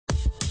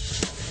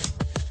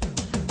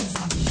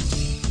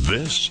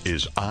This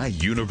is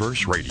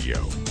iUniverse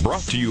Radio,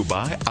 brought to you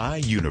by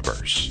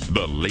iUniverse,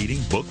 the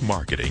leading book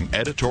marketing,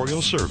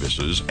 editorial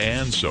services,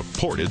 and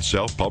supported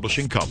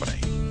self-publishing company.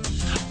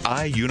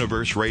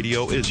 iUniverse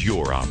Radio is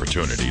your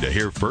opportunity to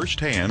hear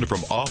firsthand from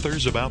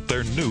authors about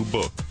their new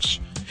books.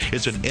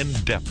 It's an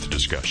in-depth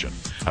discussion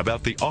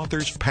about the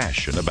author's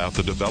passion about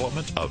the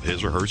development of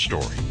his or her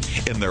story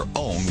in their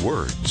own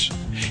words.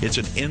 It's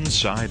an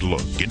inside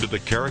look into the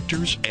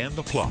characters and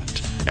the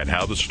plot and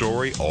how the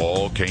story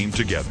all came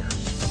together.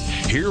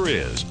 Here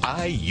is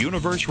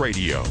iUniverse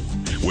Radio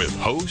with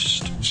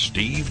host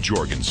Steve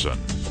Jorgensen.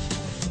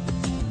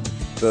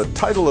 The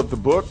title of the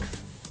book,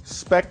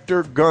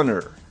 Spectre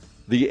Gunner,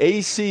 the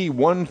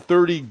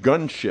AC-130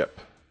 Gunship.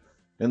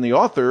 And the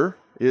author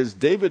is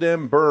David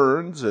M.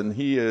 Burns, and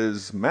he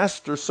is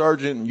Master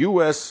Sergeant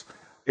U.S.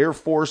 Air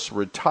Force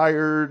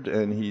retired,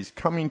 and he's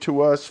coming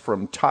to us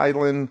from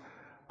Thailand.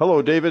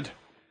 Hello, David.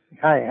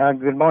 Hi,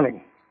 good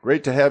morning.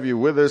 Great to have you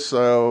with us.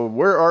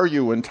 Where are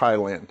you in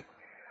Thailand?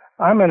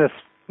 I'm in a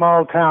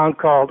small town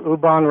called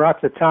Ubon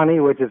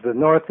Ratchathani, which is the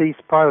northeast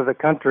part of the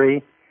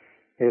country.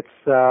 It's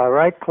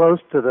right close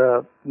to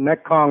the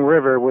Mekong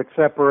River, which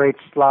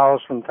separates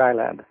Laos from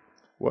Thailand.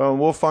 Well,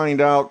 we'll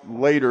find out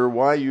later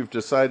why you've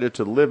decided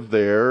to live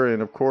there.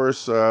 And, of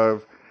course,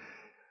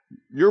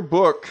 your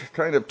book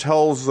kind of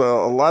tells a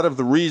lot of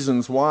the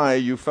reasons why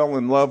you fell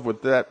in love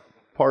with that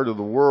part of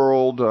the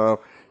world.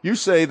 You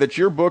say that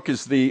your book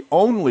is the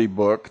only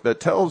book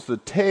that tells the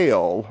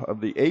tale of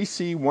the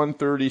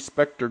AC-130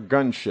 Spectre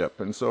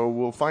gunship. And so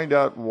we'll find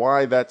out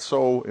why that's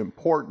so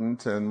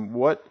important and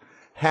what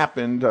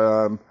happened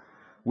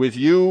with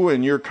you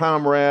and your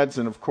comrades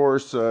and, of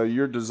course,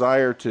 your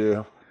desire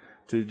to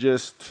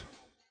just,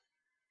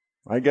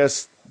 I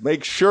guess,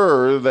 make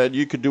sure that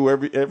you could do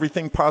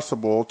everything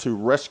possible to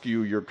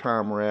rescue your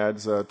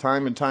comrades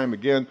time and time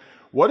again.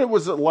 What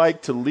was it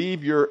like to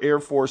leave your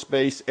Air Force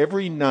base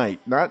every night,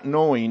 not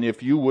knowing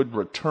if you would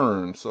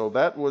return? So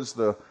that was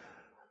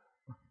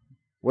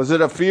was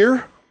it a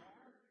fear?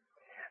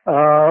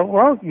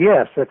 Well,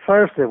 yes, at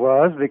first it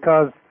was,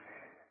 because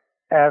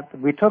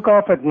we took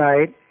off at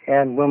night,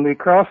 and when we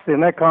crossed the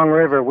Mekong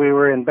River, we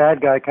were in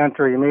bad guy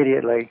country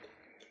immediately.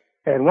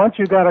 And once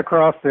you got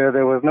across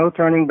there was no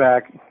turning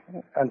back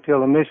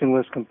until the mission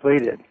was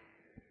completed.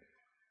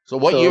 So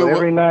what year?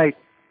 Every night.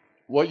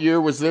 What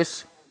year was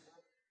this?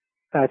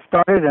 I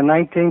started in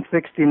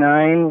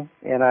 1969,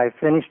 and I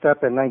finished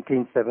up in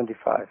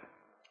 1975.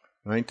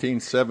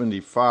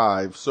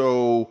 1975.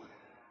 So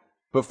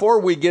before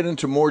we get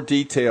into more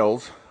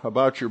details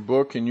about your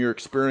book and your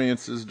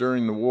experiences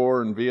during the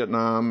war in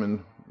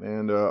Vietnam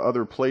and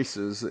other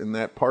places in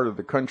that part of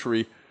the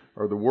country,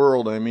 or the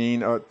world, I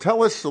mean,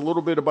 tell us a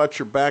little bit about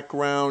your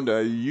background.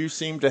 You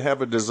seem to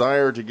have a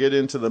desire to get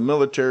into the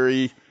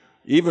military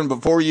even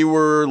before you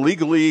were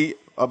legally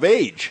of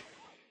age.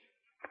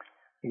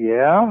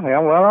 Yeah,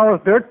 well, I was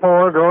dirt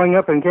poor growing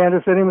up in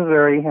Kansas City,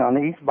 Missouri, on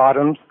the East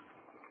Bottoms,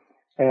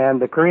 and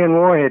the Korean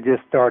War had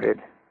just started.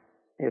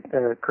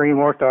 The Korean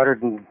War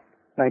started in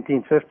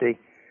 1950,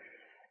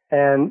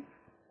 and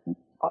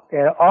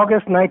in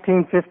August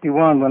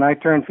 1951, when I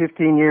turned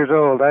 15 years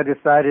old, I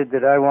decided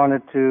that I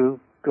wanted to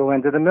go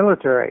into the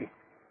military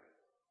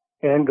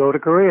and go to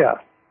Korea.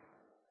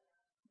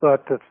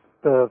 But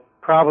the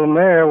problem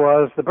there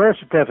was the birth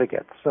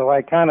certificate, so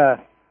I kind of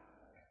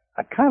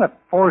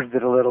forged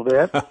it a little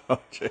bit.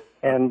 Okay.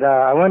 And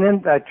I went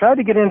in. I tried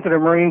to get into the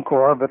Marine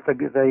Corps, but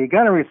the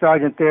gunnery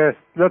sergeant there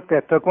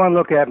took one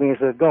look at me and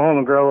said, "Go home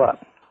and grow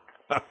up."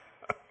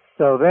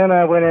 So then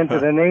I went into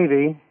the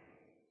Navy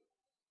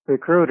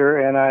recruiter,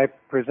 and I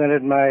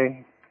presented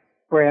my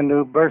brand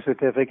new birth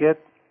certificate,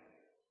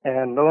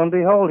 and lo and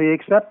behold, he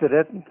accepted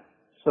it.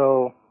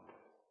 So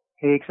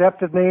he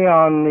accepted me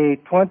on the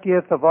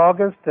 20th of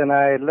August, and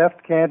I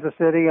left Kansas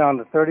City on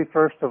the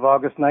 31st of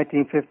August,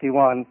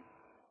 1951.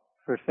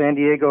 For San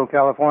Diego,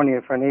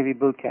 California, for Navy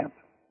boot camp.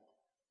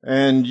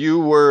 And you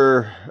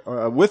were,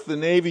 with the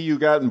Navy, you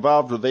got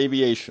involved with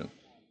aviation?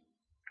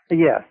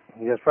 Yes.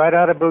 Right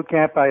out of boot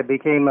camp, I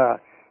became an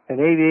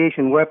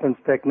aviation weapons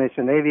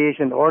technician,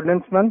 aviation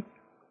ordnanceman.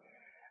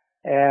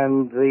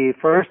 And the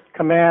first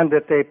command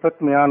that they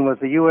put me on was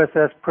the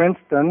USS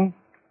Princeton.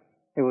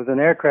 It was an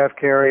aircraft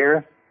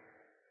carrier.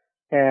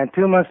 And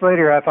 2 months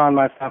later, I found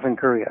myself in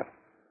Korea.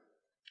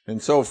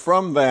 And so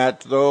from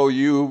that, though,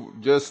 you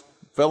just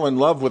fell in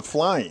love with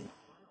flying.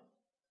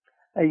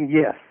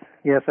 Yes,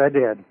 I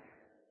did.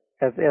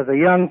 As a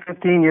young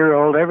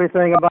 15-year-old,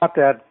 everything about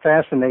that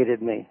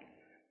fascinated me.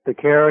 The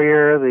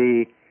carrier,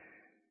 the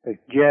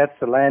jets,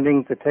 the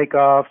landings, the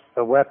takeoffs,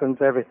 the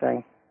weapons,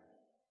 everything.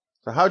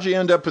 So how'd you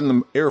end up in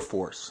the Air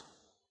Force?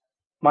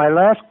 My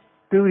last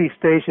duty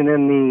station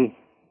in the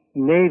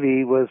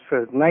Navy was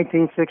from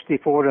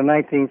 1964 to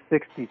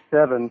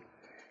 1967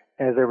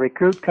 as a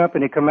recruit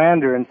company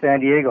commander in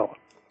San Diego.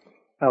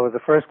 I was a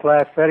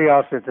first-class petty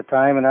officer at the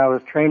time, and I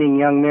was training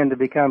young men to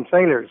become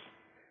sailors.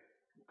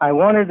 I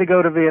wanted to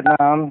go to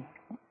Vietnam,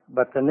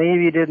 but the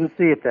Navy didn't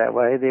see it that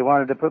way. They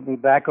wanted to put me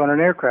back on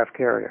an aircraft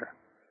carrier.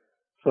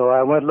 So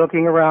I went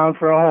looking around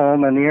for a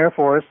home, and the Air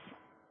Force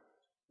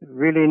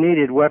really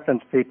needed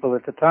weapons people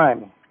at the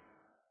time.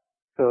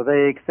 So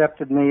they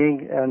accepted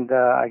me, and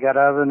I got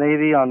out of the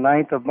Navy on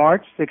 9th of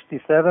March,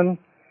 67,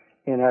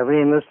 and I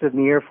re-enlisted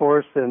in the Air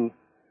Force in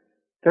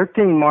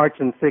 13 March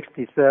in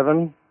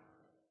 67.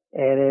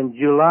 And in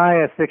July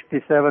of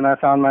 67, I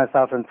found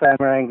myself in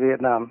Samarang,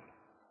 Vietnam.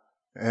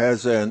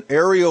 As an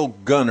aerial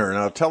gunner,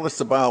 now tell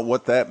us about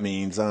what that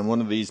means on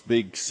one of these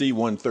big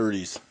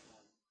C-130s.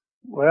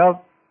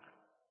 Well,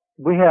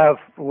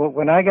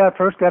 when I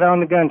first got on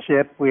the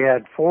gunship, we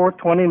had 4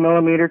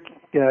 20-millimeter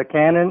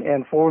cannon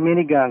and 4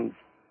 miniguns.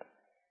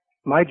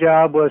 My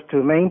job was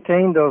to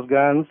maintain those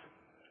guns,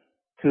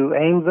 to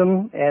aim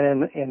them,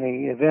 and in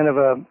the event of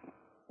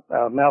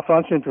a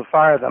malfunction, to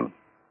fire them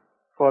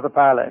for the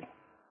pilot.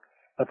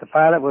 But the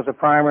pilot was a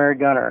primary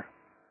gunner.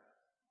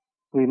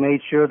 We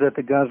made sure that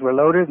the guns were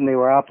loaded and they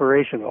were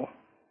operational.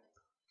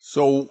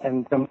 So,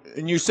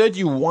 and you said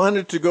you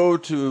wanted to go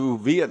to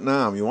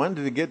Vietnam. You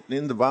wanted to get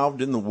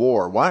involved in the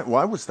war.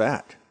 Why was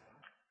that?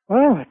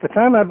 Well, at the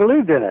time I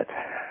believed in it.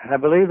 I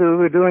believed that we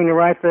were doing the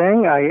right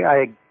thing.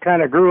 I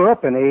kind of grew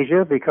up in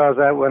Asia because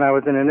when I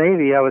was in the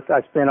Navy,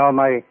 I spent all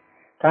my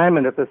time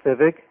in the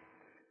Pacific,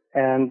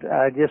 and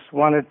I just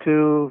wanted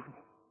to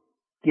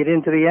get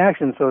into the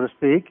action, so to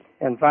speak,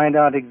 and find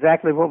out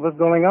exactly what was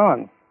going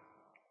on.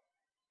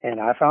 And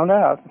I found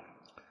out.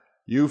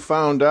 You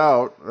found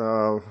out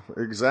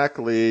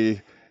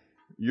exactly.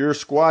 Your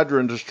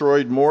squadron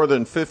destroyed more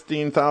than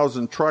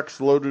 15,000 trucks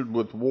loaded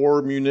with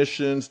war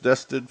munitions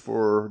destined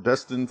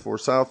for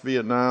South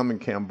Vietnam and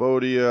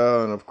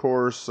Cambodia, and of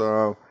course,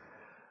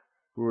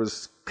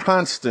 was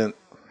constant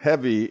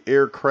heavy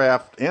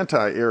aircraft,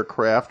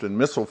 anti-aircraft, and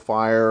missile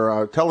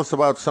fire. Tell us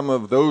about some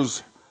of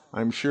those,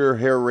 I'm sure,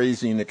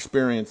 hair-raising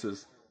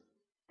experiences.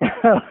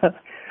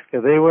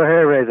 They were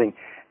hair-raising.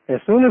 As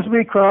soon as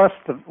we crossed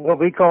what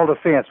we call the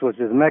fence, which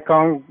is the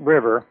Mekong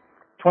River,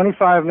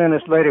 25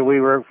 minutes later we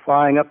were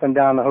flying up and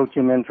down the Ho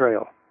Chi Minh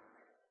Trail.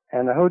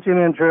 And the Ho Chi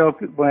Minh Trail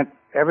went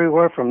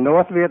everywhere from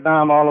North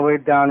Vietnam all the way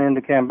down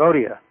into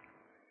Cambodia.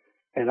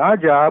 And our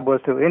job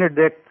was to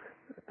interdict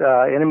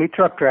enemy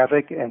truck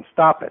traffic and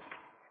stop it.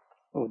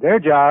 Well, their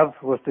job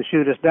was to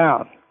shoot us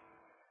down.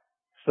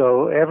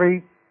 So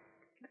every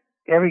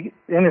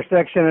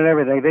intersection and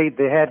everything,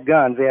 they had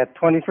guns. They had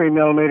 23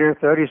 millimeter,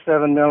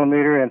 37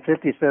 millimeter, and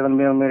 57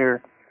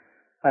 millimeter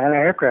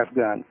anti-aircraft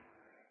guns.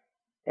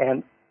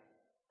 And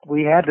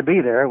we had to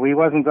be there. We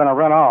wasn't going to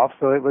run off,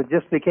 so it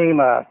just became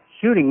a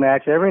shooting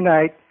match every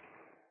night.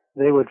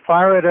 They would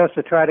fire at us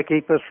to try to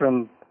keep us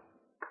from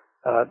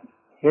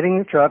hitting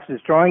the trucks,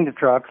 destroying the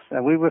trucks,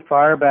 and we would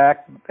fire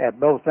back at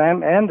both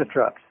them and the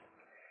trucks.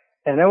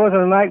 And there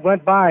wasn't a night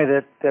went by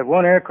that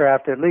one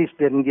aircraft at least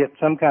didn't get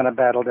some kind of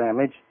battle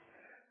damage.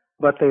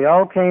 But they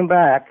all came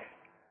back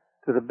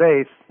to the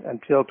base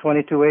until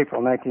 22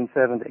 April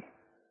 1970.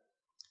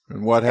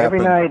 And what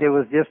happened? Every night it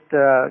was just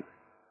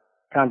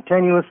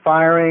continuous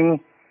firing,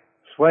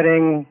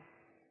 sweating.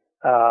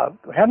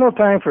 Had no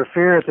time for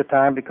fear at the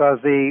time because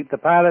the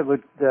pilot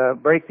would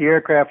brake the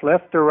aircraft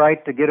left or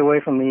right to get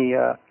away from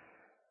the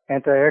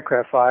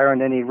anti-aircraft fire,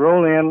 and then he'd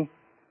roll in,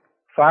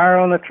 fire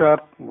on the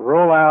truck,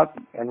 roll out,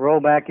 and roll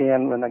back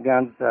in when the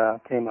guns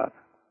came up.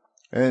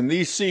 And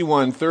these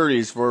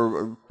C-130s,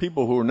 for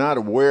people who are not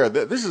aware,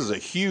 this is a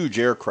huge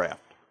aircraft.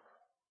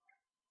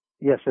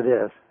 Yes, it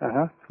is.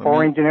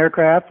 Four-engine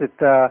aircraft.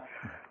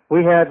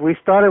 We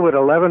started with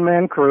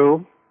 11-man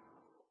crew,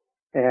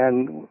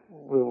 and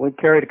we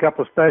carried a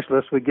couple of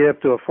specialists. We get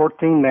up to a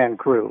 14-man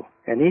crew,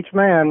 and each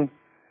man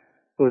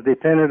was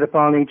dependent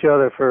upon each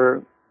other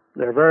for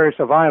their very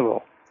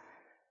survival.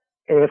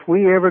 If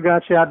we ever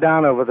got shot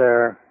down over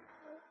there,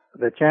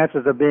 the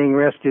chances of being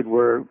rescued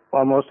were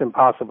almost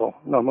impossible,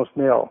 almost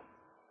nil.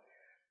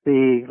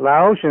 The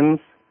Laotians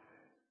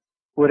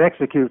would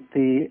execute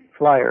the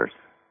flyers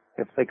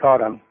if they caught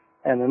them,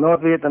 and the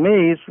North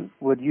Vietnamese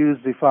would use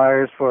the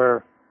flyers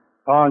for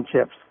on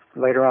chips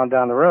later on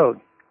down the road.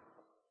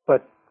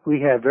 But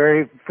we had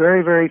very,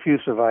 very, very few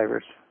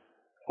survivors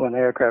when the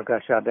aircraft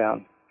got shot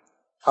down.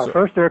 Our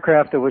first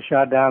aircraft that was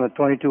shot down on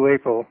 22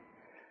 April,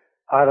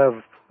 out of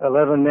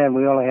 11 men,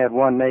 we only had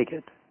one make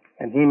it,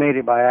 and he made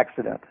it by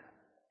accident.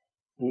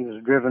 He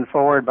was driven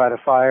forward by the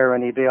fire,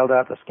 and he bailed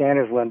out the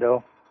scanner's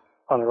window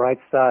on the right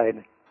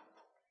side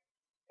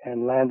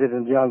and landed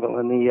in the jungle.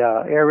 And the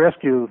air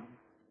rescue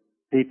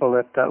people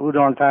at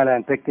Udon,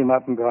 Thailand, picked him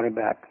up and brought him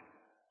back.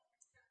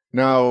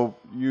 Now,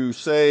 you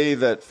say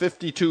that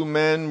 52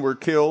 men were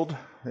killed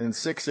in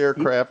 6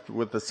 aircraft,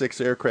 with the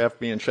 6 aircraft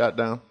being shot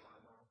down?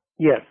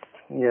 Yes.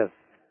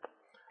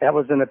 That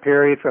was in a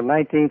period from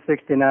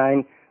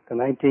 1969 to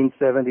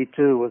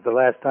 1972 was the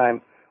last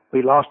time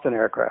we lost an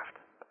aircraft.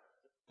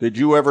 Did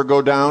you ever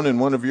go down in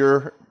one of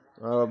your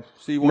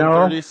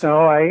C-130s?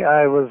 No,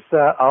 I was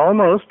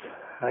almost.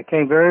 I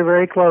came very,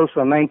 very close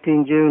on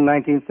 19 June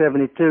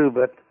 1972,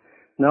 but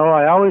no,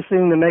 I always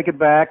seemed to make it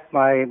back.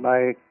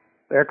 My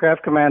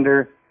aircraft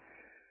commander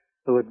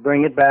would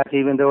bring it back,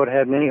 even though it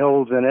had many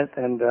holes in it,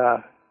 and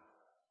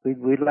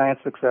we'd land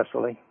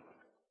successfully.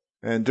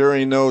 And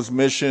during those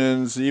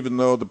missions, even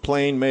though the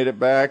plane made it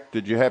back,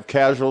 did you have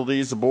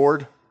casualties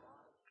aboard?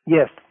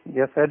 Yes,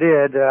 I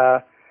did.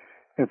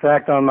 In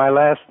fact, on my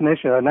last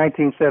mission,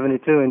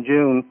 1972 in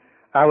June,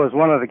 I was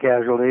one of the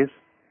casualties.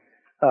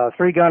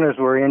 3 gunners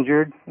were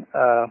injured.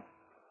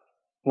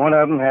 One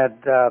of them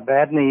had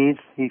bad knees.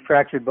 He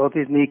fractured both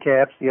his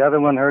kneecaps. The other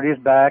one hurt his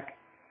back,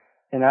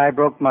 and I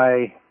broke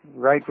my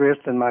right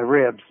wrist and my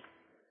ribs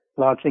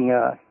launching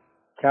a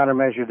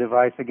countermeasure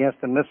device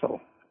against a missile.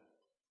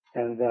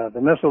 And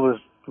the missile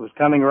was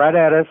coming right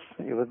at us.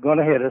 It was going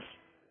to hit us.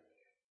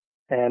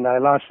 And I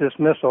launched this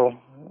missile,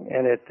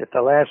 and at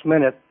the last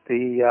minute,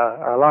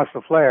 I launched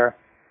the flare.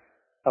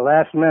 The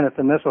last minute,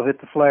 the missile hit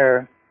the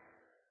flare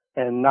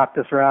and knocked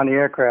us around the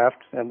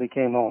aircraft, and we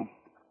came home,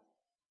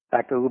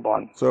 back to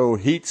U-Bahn. So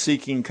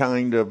heat-seeking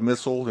kind of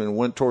missile and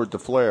went toward the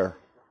flare.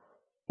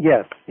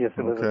 Yes, it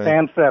was a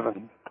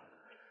SAM-7.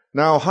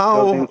 Now,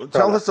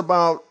 tell us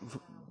about,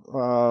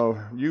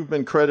 you've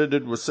been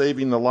credited with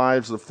saving the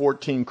lives of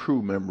 14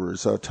 crew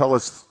members. Tell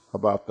us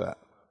about that.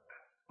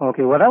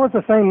 Okay, well, that was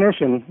the same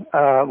mission.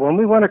 When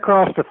we went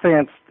across the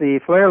fence, the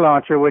flare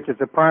launcher, which is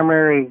the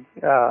primary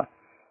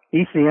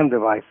ECM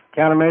device,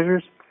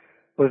 countermeasures,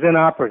 was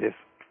inoperative.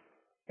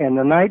 And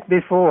the night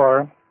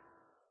before,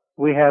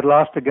 we had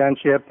lost a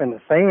gunship in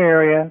the same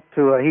area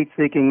to a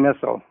heat-seeking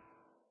missile.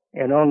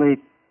 And only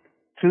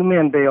 2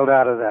 men bailed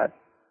out of that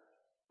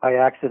by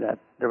accident.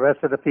 The rest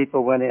of the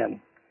people went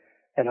in.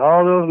 And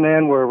all those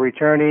men were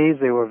returnees.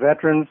 They were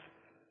veterans.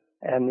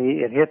 And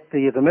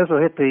the missile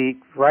hit the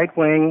right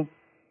wing,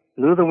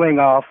 blew the wing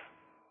off,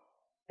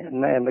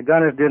 and the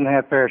gunners didn't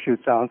have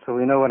parachutes on, so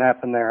we know what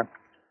happened there.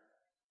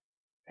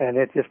 And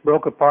it just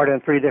broke apart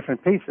in 3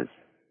 different pieces.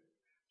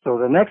 So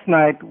the next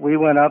night, we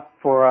went up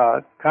for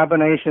a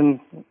combination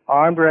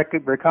armed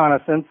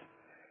reconnaissance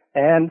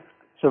and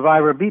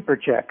survivor beeper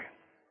check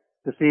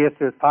to see if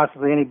there's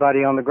possibly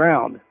anybody on the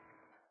ground.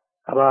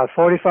 About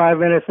 45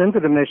 minutes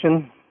into the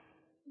mission,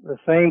 the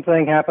same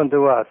thing happened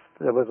to us.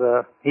 There was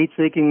a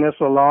heat-seeking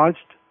missile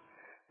launched.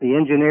 The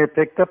engineer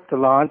picked up the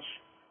launch,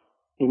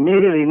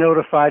 immediately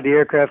notified the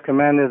aircraft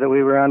commander that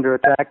we were under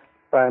attack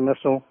by a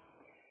missile.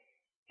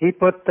 He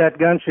put that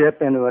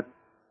gunship into a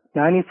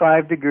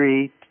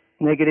 95-degree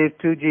negative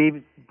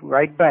 2G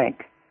right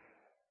bank,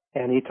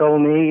 and he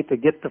told me to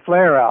get the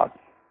flare out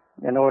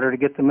in order to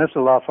get the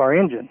missile off our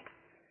engine.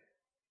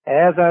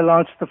 As I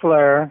launched the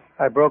flare,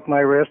 I broke my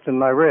wrist and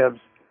my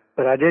ribs,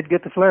 but I did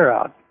get the flare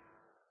out.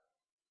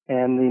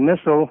 And the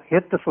missile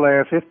hit the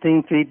flare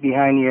 15 feet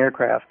behind the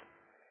aircraft.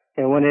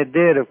 And when it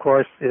did, of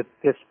course, it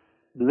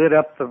lit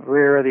up the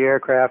rear of the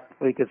aircraft.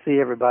 We could see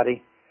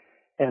everybody.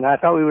 And I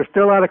thought we were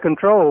still out of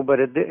control, but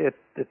it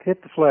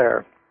hit the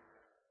flare.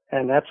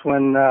 And that's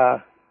when,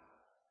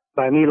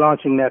 by me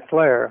launching that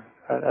flare,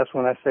 that's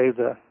when I saved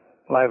the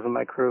lives of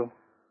my crew.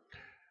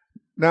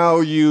 Now,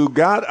 you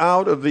got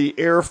out of the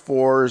Air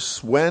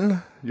Force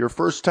when? Your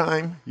first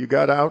time you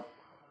got out?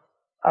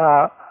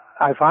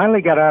 I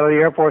finally got out of the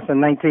Air Force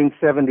in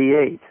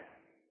 1978.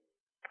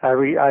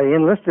 I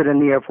enlisted in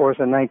the Air Force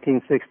in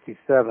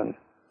 1967.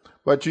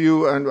 But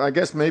and I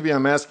guess maybe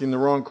I'm asking the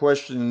wrong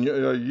question.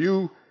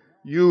 You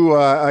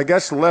I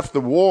guess left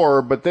the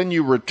war, but then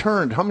you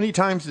returned. How many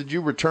times did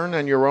you return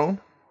on your own?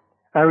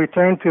 I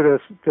returned to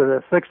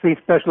the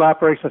 60th Special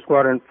Operations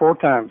Squadron 4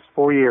 times,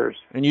 4 years.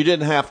 And you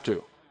didn't have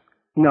to?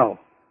 No.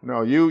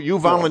 No, you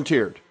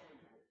volunteered.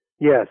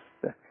 Yes.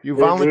 You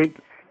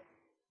volunteered.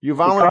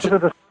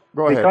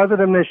 Go ahead. Because of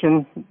the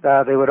mission,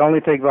 they would only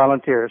take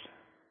volunteers.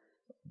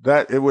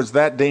 It was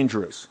that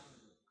dangerous?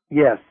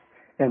 Yes,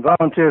 and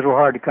volunteers were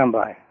hard to come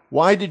by.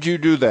 Why did you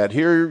do that?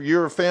 Here,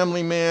 you're a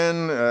family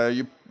man.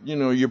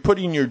 You're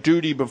putting your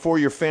duty before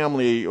your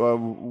family.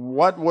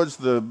 What was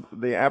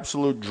the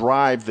absolute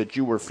drive that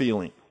you were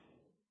feeling?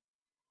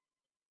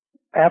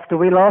 After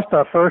we lost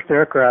our first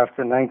aircraft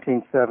in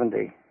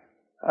 1970,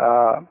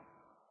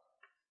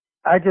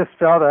 I just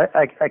felt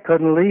I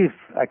couldn't leave.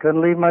 I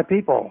couldn't leave my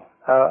people.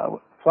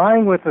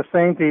 Flying with the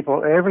same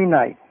people every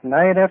night,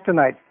 night after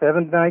night,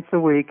 7 nights a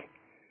week,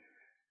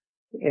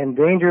 in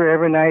danger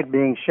every night,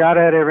 being shot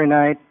at every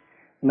night,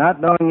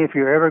 not knowing if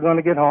you're ever going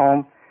to get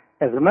home.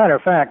 As a matter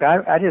of fact,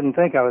 I didn't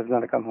think I was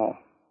going to come home.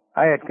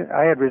 I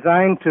had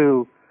resigned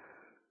to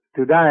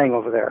dying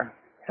over there,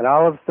 and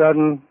all of a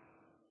sudden,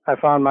 I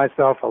found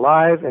myself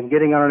alive and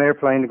getting on an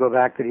airplane to go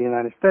back to the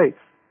United States.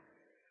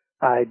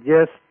 I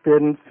just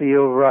didn't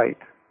feel right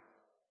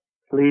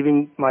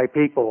leaving my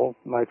people,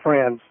 my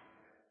friends,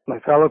 my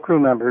fellow crew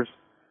members,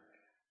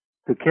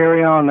 to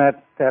carry on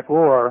that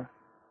war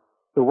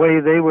the way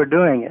they were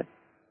doing it,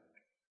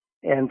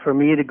 and for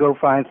me to go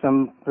find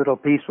some little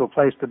peaceful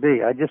place to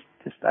be. I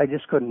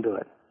just couldn't do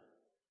it.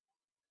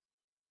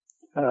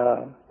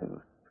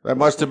 That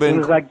must have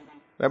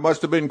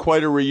been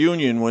quite a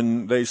reunion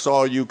when they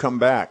saw you come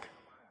back.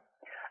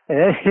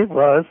 It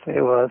was,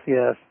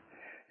 yes.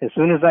 As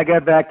soon as I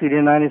got back to the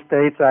United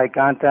States, I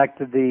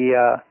contacted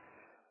the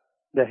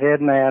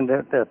head man,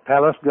 the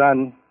Palace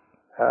Gun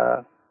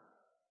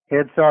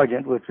head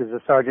sergeant, which is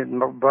a Sergeant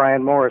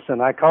Brian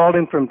Morrison. I called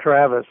him from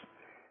Travis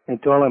and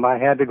told him I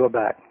had to go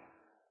back.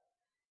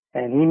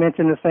 And he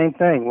mentioned the same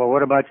thing. Well,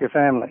 what about your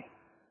family?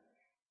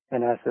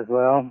 And I said,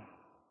 well,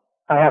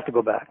 I have to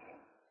go back.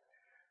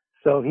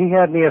 So he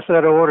had me a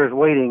set of orders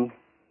waiting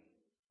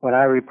when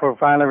I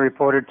finally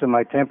reported to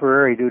my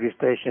temporary duty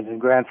station in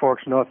Grand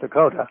Forks, North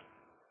Dakota.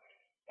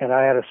 And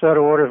I had a set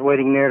of orders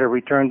waiting there to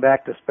return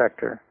back to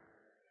Spectre.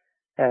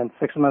 And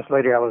 6 months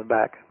later, I was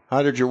back.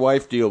 How did your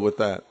wife deal with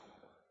that?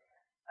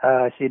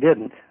 She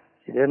didn't.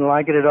 She didn't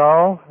like it at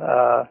all.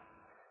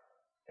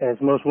 As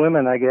most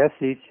women, I guess,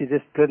 she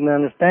just couldn't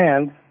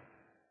understand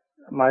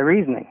my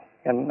reasoning.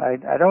 And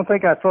I don't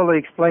think I fully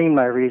explained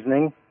my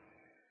reasoning.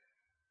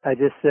 I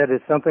just said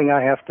it's something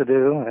I have to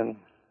do, and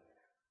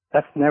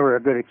that's never a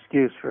good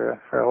excuse for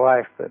a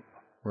wife, but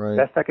right.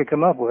 Best I could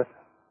come up with.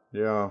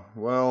 Yeah,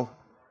 well,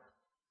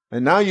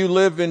 and now you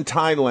live in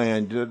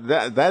Thailand.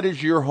 That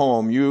is your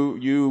home.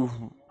 You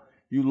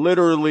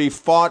literally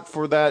fought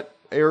for that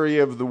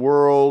area of the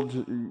world.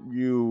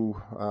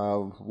 You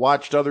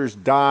watched others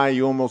die.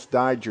 You almost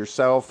died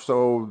yourself.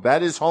 So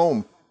that is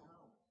home.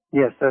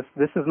 Yes,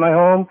 this is my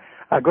home.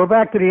 I go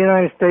back to the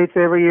United States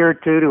every year or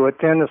two to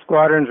attend the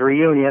squadron's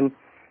reunion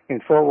in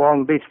Fort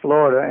Walton Beach,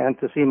 Florida, and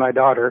to see my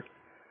daughter.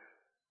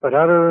 But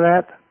other than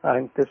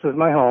that, this is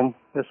my home.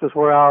 This is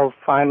where I'll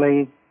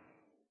finally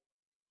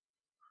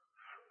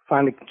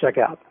check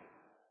out.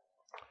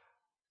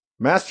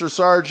 Master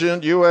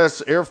Sergeant,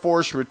 U.S. Air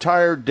Force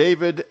retired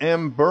David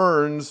M.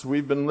 Burns.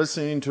 We've been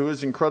listening to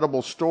his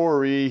incredible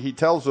story. He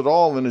tells it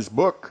all in his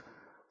book,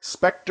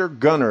 Spectre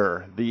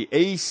Gunner, the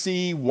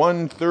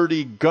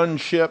AC-130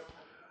 Gunship.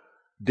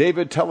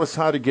 David, tell us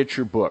how to get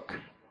your book.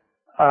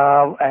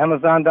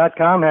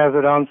 Amazon.com has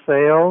it on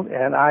sale,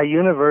 and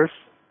iUniverse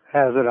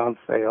has it on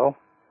sale.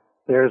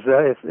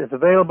 It's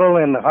available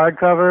in the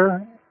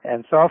hardcover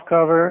and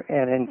softcover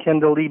and in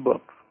Kindle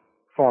ebook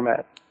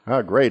format.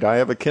 Ah, great. I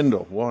have a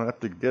Kindle. We'll have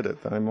to get it.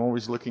 I'm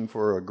always looking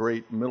for a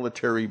great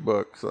military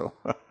book. So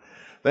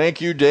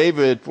thank you,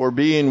 David, for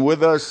being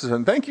with us.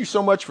 And thank you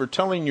so much for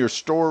telling your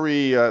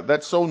story.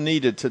 That's so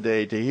needed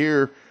today to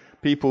hear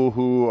people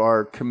who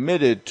are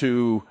committed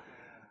to,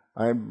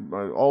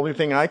 only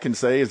thing I can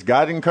say is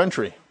God and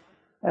country.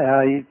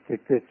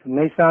 It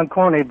may sound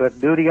corny, but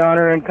duty,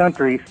 honor, and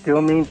country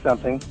still means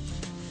something.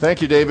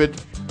 Thank you, David.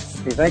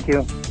 Okay, thank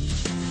you.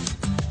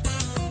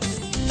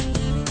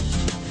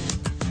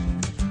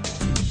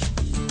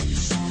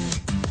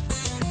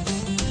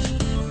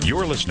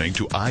 You're listening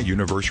to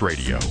iUniverse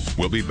Radio.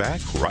 We'll be back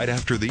right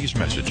after these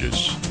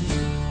messages.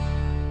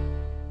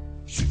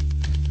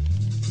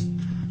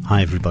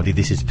 Hi everybody,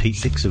 this is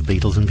Pete Dix of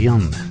Beatles and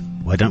Beyond.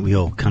 Why don't we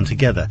all come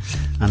together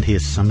and hear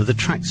some of the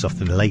tracks off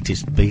the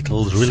latest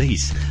Beatles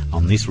release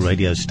on this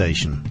radio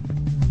station.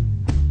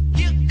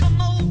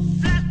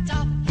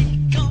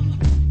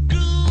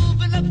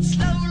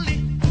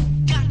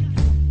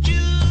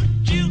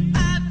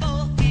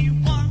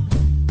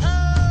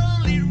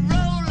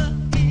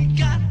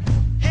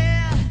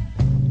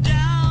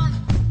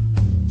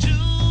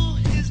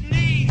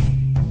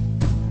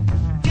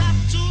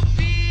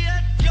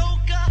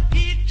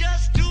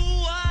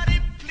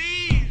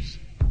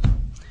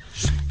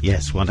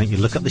 Yes, why don't you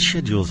look up the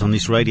schedules on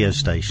this radio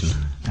station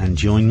and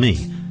join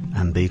me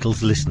and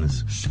Beatles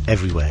listeners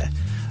everywhere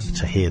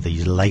to hear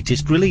these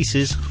latest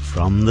releases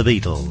from the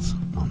Beatles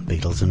on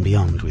Beatles and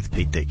Beyond with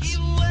Pete Dix.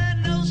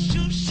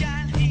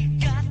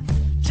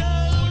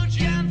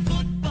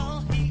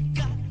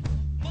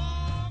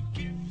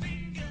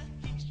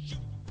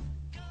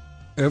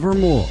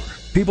 Evermore,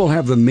 people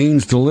have the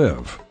means to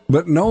live,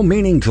 but no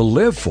meaning to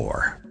live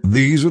for.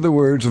 These are the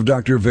words of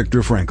Dr.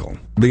 Viktor Frankl,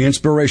 the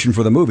inspiration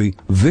for the movie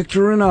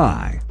Victor and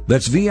I.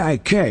 That's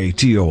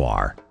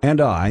VIKTOR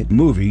and I,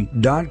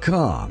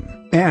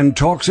 movie.com. And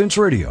Talk Sense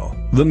Radio,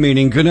 The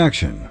Meaning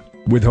Connection,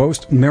 with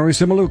host Mary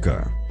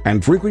Simaluka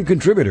and frequent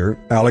contributor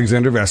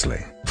Alexander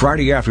Vesley.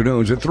 Friday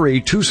afternoons at 3,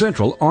 2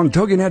 Central on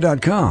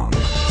TogiNet.com.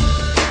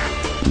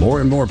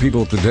 More and more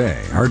people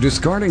today are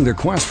discarding their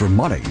quest for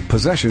money,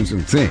 possessions,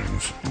 and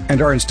things,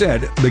 and are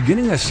instead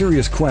beginning a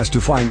serious quest to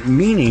find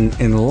meaning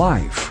in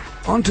life.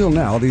 Until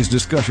now, these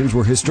discussions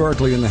were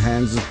historically in the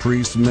hands of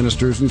priests,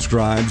 ministers, and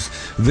scribes,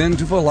 then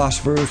to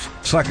philosophers,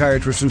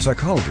 psychiatrists, and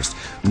psychologists.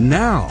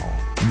 Now,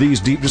 these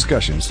deep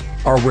discussions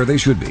are where they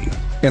should be,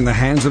 in the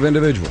hands of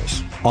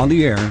individuals, on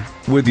the air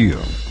with you.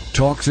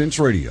 Talk Sense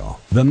Radio,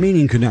 The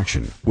Meaning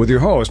Connection, with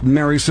your host,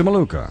 Mary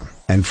Simaluka,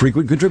 and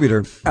frequent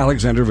contributor,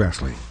 Alexander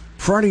Vesley.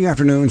 Friday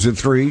afternoons at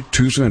 3,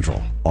 2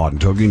 Central on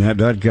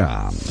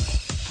TogiNet.com.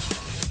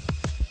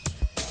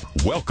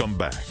 Welcome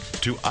back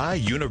to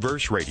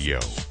iUniverse Radio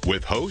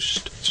with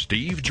host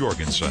Steve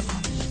Jorgensen.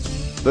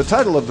 The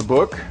title of the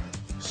book,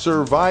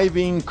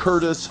 Surviving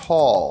Curtis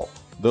Hall,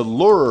 The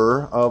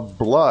Lure of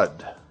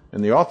Blood.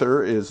 And the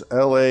author is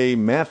L.A.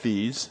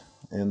 Matthies.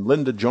 And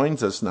Linda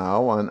joins us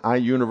now on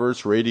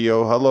iUniverse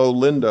Radio. Hello,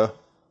 Linda.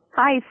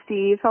 Hi,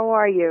 Steve. How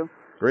are you?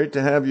 Great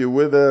to have you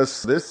with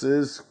us. This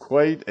is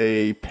quite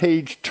a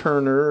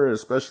page-turner,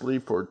 especially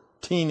for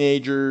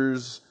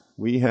teenagers.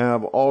 We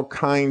have all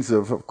kinds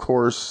of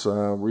course,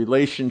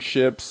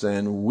 relationships,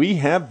 and we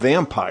have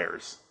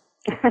vampires.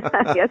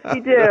 Yes,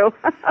 you do.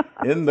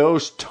 In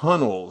those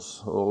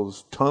tunnels,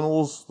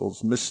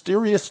 those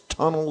mysterious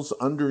tunnels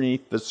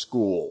underneath the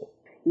school.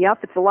 Yep,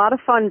 it's a lot of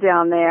fun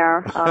down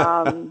there.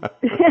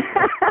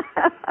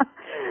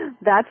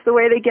 That's the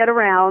way they get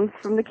around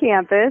from the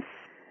campus.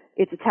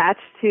 It's attached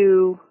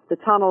to the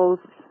tunnels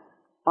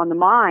on the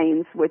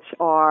mines, which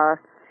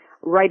are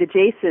right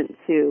adjacent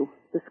to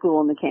the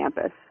school and the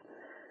campus.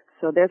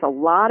 So there's a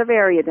lot of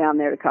area down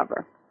there to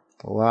cover.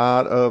 A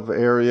lot of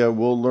area.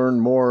 We'll learn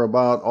more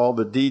about all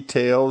the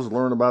details,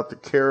 learn about the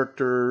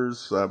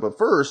characters. But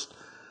first,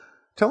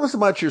 tell us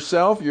about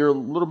yourself, a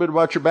little bit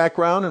about your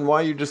background, and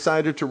why you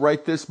decided to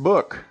write this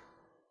book.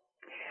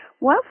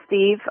 Well,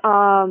 Steve,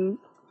 I'm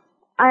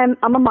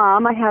a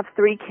mom. I have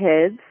 3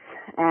 kids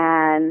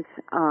and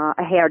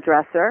a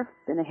hairdresser.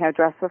 Been a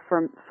hairdresser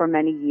for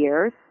many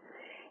years,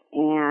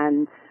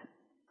 and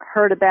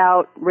heard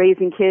about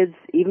raising kids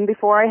even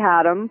before I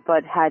had them,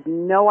 but had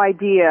no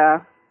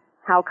idea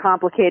how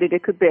complicated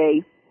it could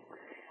be.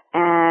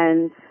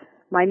 And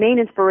my main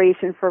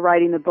inspiration for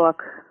writing the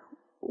book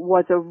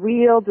was a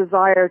real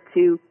desire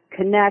to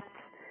connect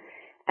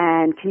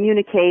and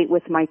communicate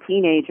with my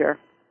teenager,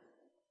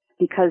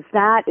 because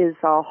that is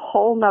a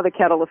whole nother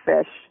kettle of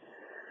fish.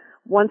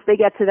 Once they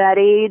get to that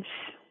age,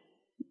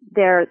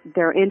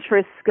 their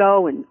interests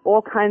go in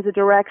all kinds of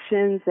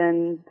directions,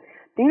 and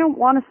they don't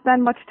want to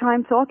spend much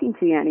time talking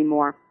to you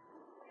anymore.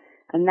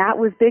 And that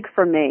was big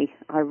for me.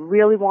 I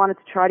really wanted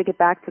to try to get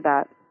back to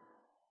that.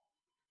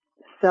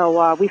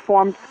 So we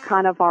formed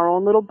kind of our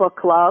own little book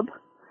club.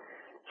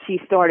 She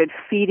started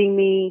feeding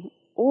me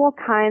all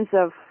kinds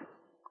of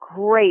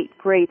great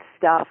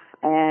stuff,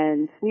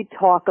 and we'd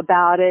talk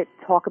about it,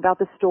 talk about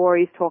the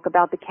stories, talk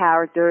about the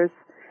characters.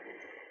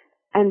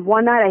 And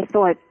one night I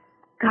thought,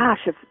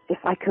 gosh, if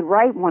I could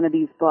write one of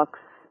these books,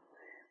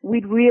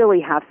 we'd really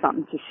have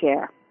something to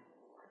share.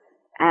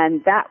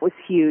 And that was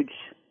huge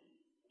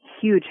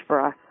for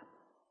us.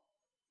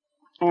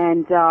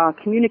 And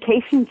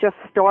communication just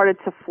started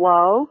to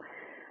flow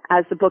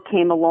as the book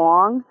came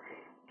along,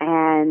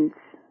 and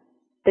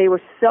they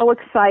were so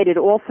excited,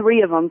 all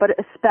 3 of them, but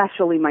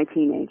especially my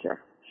teenager.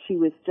 She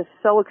was just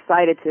so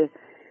excited to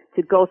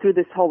go through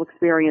this whole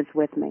experience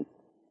with me.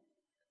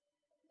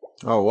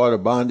 Oh, what a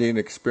bonding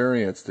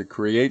experience to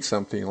create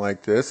something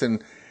like this.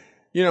 And,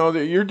 you know,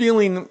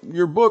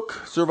 your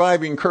book,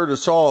 Surviving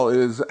Curtis Hall,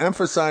 is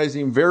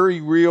emphasizing very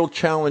real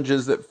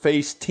challenges that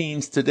face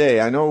teens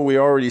today. I know we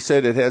already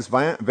said it has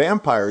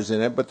vampires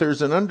in it, but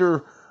there's an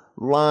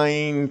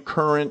underlying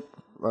current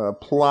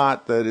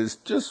plot that is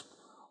just,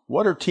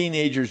 what are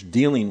teenagers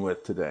dealing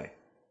with today?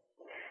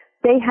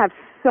 They have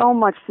so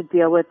much to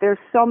deal with. There's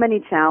so many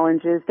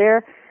challenges.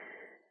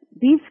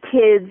 These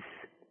kids,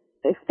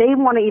 if they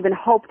want to even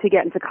hope to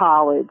get into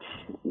college,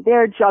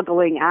 they're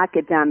juggling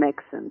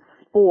academics and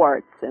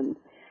sports and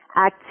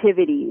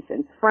activities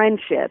and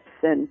friendships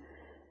and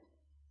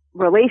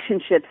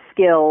relationship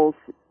skills.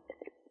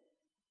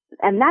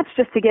 And that's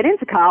just to get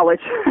into college.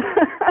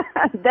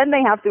 Then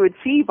they have to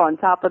achieve on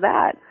top of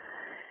that.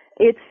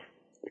 It's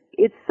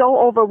so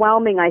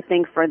overwhelming, I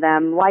think, for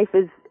them. Life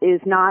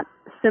is not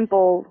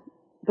simple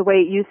the way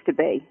it used to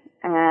be.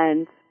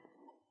 And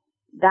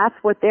that's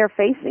what they're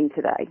facing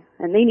today.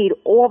 And they need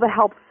all the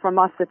help from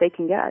us that they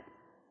can get.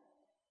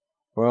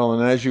 Well,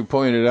 and as you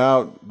pointed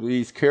out,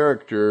 these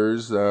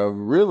characters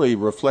really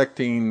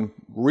reflecting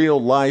real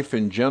life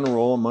in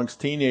general amongst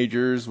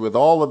teenagers. With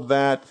all of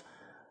that,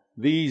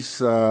 these,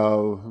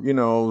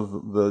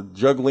 the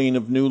juggling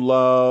of new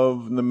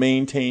love, and the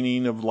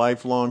maintaining of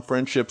lifelong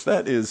friendships,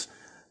 that is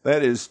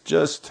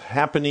just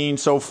happening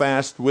so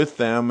fast with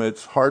them.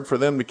 It's hard for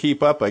them to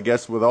keep up, I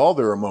guess, with all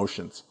their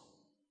emotions.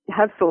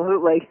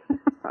 Absolutely.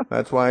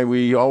 That's why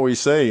we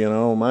always say,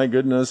 my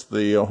goodness,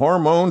 the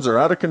hormones are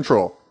out of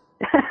control.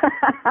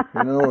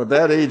 With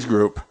that age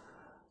group.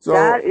 So,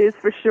 that is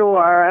for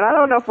sure. And I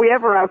don't know if we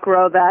ever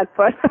outgrow that,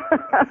 but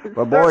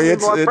boy,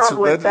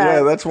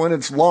 that's when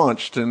it's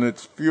launched and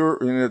it's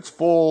in its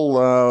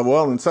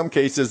full, in some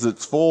cases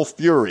it's full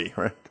fury,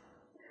 right?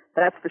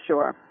 That's for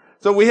sure.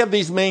 So we have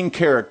these main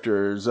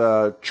characters,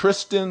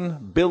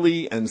 Tristan,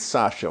 Billy, and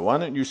Sasha. Why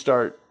don't you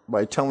start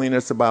by telling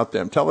us about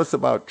them? Tell us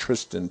about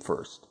Tristan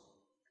first.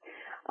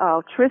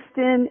 Oh,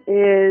 Tristan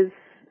is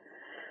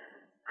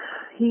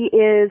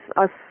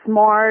a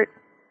smart,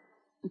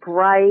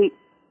 bright,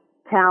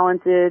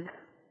 talented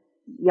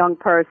young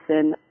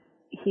person.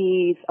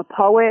 He's a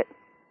poet.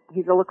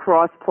 He's a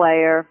lacrosse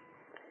player.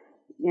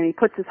 He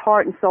puts his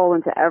heart and soul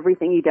into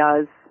everything he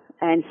does.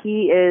 And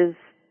he is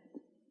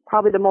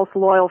probably the most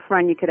loyal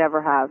friend you could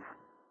ever have.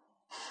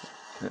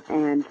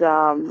 And,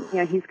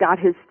 he's got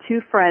his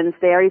 2 friends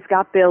there. He's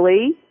got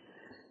Billy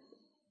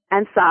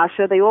and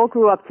Sasha. They all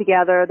grew up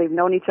together. They've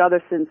known each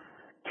other since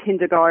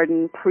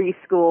kindergarten,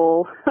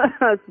 preschool,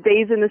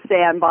 days in the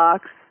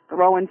sandbox,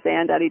 throwing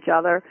sand at each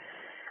other.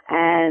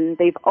 And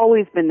they've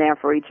always been there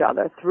for each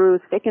other through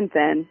thick and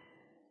thin.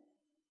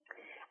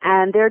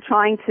 And they're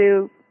trying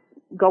to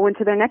go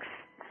into their next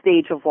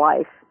stage of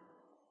life.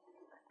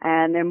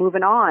 And they're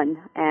moving on.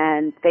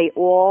 And they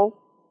all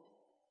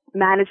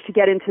managed to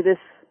get into this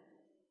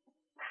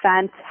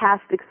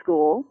fantastic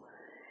school,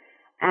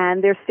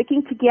 and they're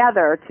sticking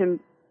together to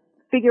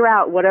figure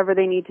out whatever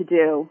they need to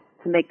do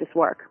to make this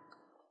work.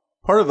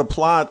 Part of the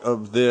plot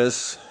of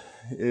this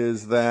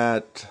is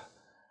that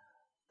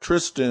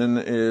Tristan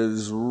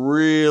is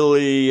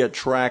really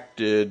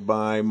attracted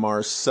by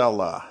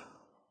Marcella.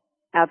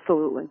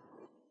 Absolutely.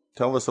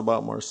 Tell us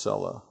about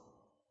Marcella.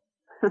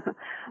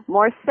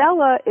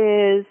 Marcella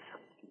is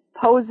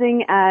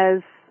posing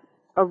as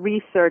a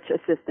research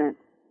assistant,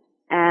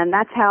 and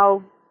that's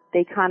how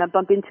they kind of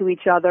bump into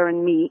each other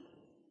and meet.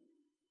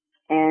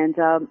 And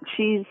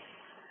she's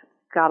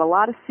got a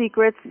lot of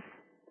secrets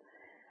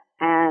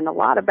and a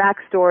lot of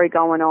backstory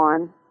going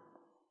on,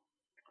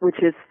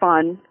 which is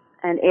fun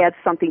and adds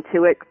something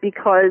to it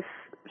because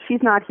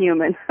she's not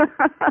human.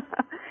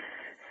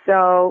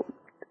 So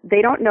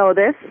they don't know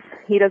this.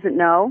 He doesn't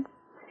know.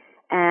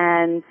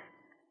 And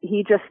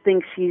he just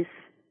thinks she's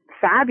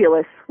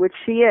fabulous, which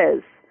she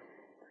is.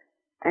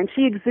 And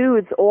she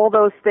exudes all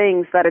those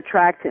things that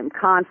attract him,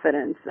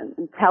 confidence and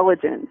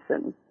intelligence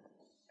and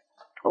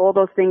all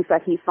those things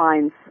that he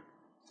finds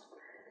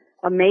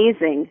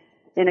amazing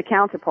in a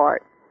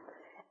counterpart.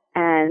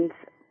 And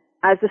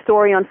as the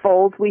story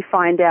unfolds, we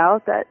find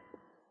out that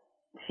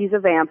she's a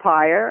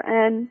vampire,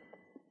 and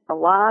a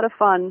lot of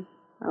fun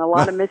and a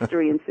lot of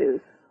mystery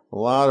ensues. A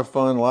lot of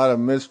fun, a lot of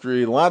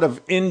mystery, a lot of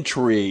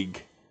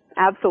intrigue.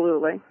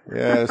 Absolutely.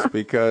 Yes,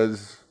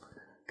 because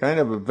kind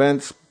of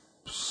events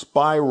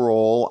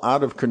spiral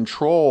out of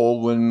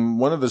control when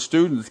one of the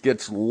students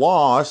gets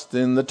lost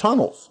in the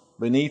tunnels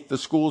beneath the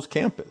school's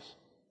campus.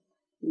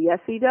 Yes,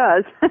 he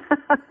does.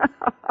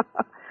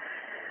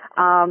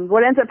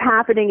 What ends up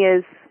happening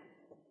is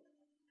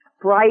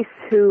Bryce,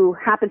 who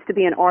happens to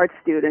be an art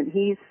student,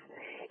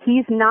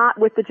 he's not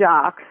with the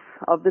jocks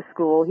of the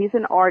school. He's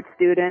an art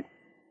student,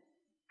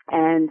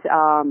 and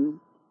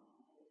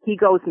he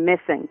goes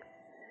missing.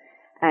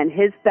 And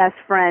his best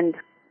friend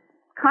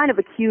kind of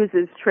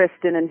accuses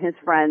Tristan and his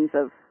friends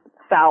of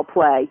foul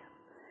play.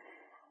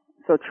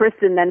 So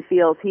Tristan then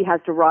feels he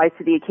has to rise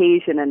to the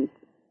occasion and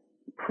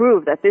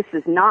prove that this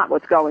is not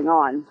what's going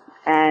on.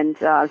 And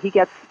he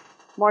gets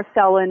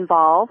Marcella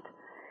involved,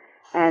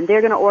 and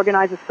they're going to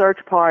organize a search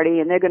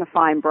party, and they're going to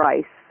find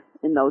Bryce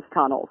in those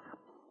tunnels.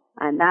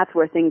 And that's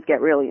where things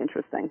get really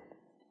interesting.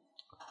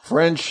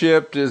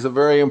 Friendship is a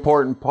very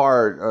important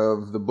part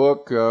of the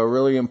book, a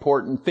really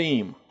important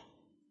theme.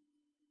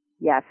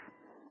 Yes.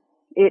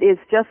 It is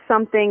just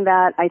something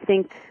that I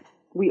think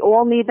we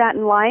all need that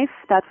in life.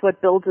 That's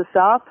what builds us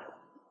up.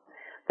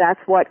 That's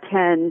what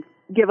can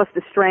give us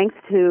the strength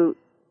to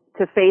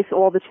face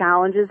all the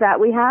challenges that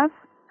we have,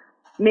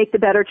 make the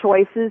better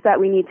choices that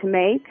we need to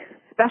make,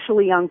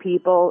 especially young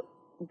people.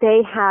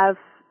 They have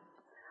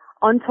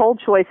untold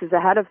choices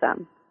ahead of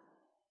them,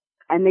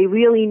 and they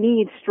really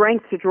need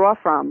strength to draw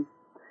from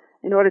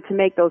in order to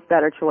make those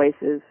better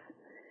choices.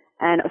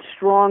 And a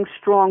strong,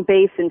 strong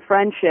base in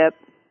friendship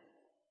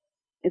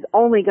is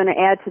only going to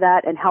add to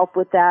that and help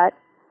with that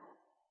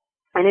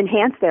and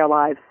enhance their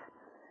lives.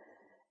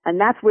 And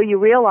that's where you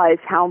realize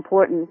how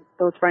important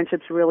those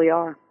friendships really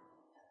are.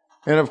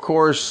 And of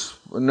course,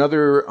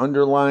 another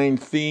underlying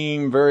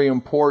theme, very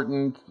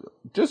important,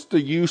 just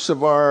the use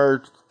of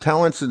our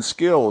talents and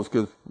skills,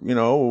 because, you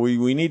know,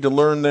 we need to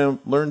learn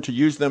to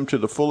use them to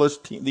the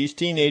fullest. These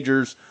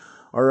teenagers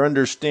are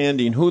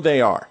understanding who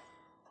they are.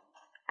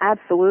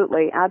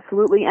 Absolutely,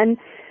 absolutely. And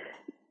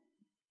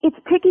it's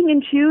picking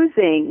and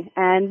choosing,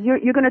 and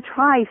you're going to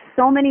try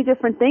so many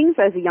different things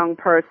as a young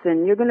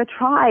person. You're going to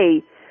try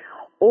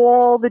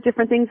all the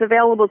different things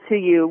available to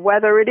you,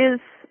 whether it is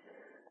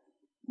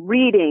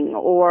reading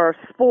or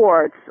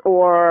sports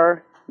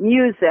or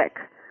music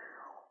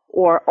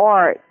or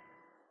art,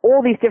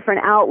 all these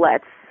different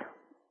outlets.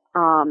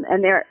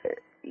 And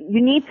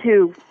you need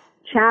to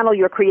channel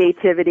your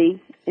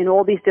creativity in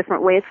all these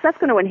different ways. That's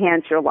going to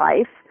enhance your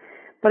life,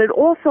 but it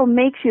also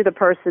makes you the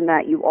person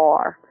that you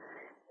are.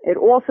 It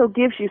also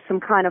gives you some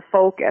kind of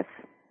focus.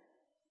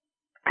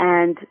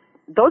 And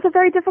those are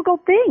very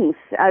difficult things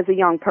as a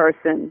young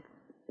person.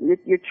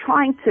 You're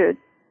trying to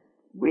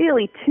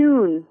really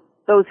tune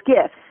those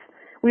gifts.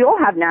 We all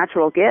have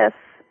natural gifts.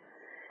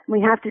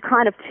 We have to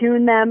kind of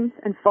tune them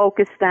and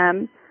focus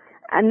them.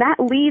 And that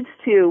leads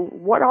to,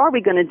 what are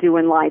we going to do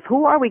in life?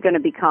 Who are we going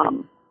to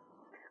become?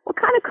 What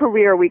kind of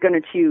career are we going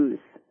to choose?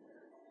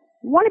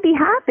 You want to be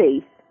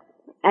happy.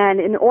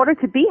 And in order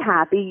to be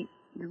happy,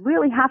 you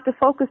really have to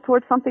focus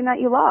towards something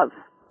that you love.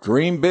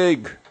 Dream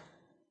big.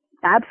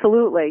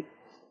 Absolutely.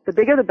 The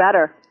bigger, the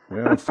better.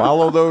 Yeah,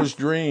 follow those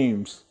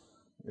dreams.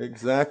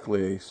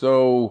 Exactly.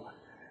 So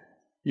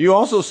you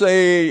also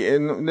say,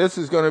 and this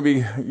is going to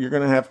be, you're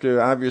going to have to,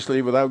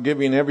 obviously, without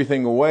giving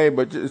everything away,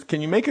 but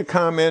can you make a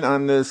comment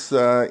on this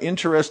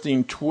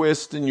interesting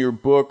twist in your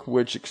book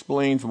which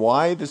explains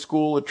why the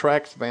school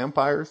attracts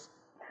vampires?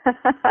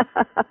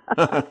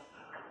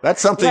 That's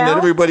something that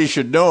everybody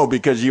should know,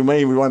 because you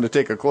may want to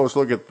take a close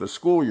look at the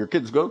school your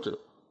kids go to.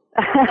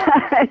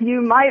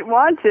 You might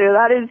want to.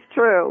 That is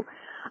true.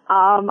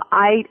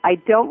 I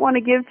don't want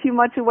to give too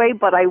much away,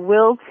 but I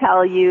will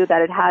tell you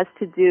that it has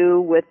to do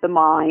with the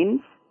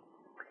minds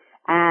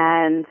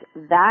And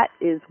that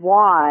is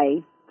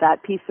why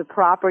that piece of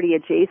property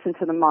adjacent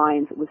to the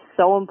mines was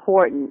so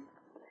important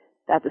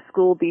that the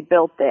school be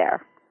built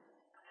there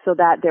so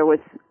that there was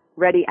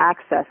ready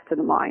access to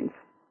the mines.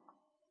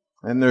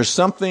 And there's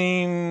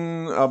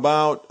something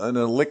about an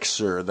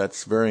elixir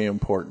that's very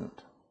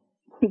important.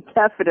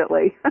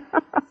 Definitely.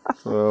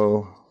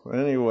 So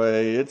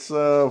anyway, it's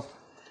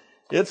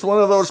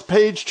one of those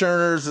page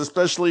turners,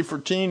 especially for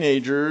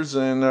teenagers,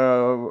 and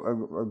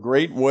a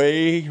great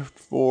way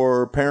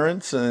for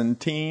parents and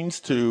teens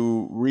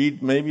to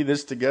read maybe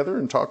this together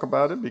and talk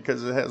about it,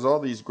 because it has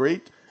all these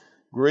great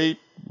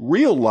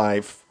real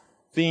life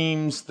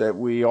themes that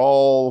we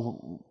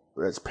all,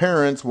 as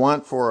parents,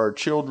 want for our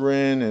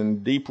children,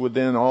 and deep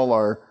within all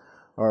our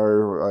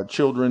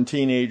children,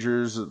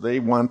 teenagers, they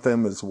want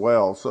them as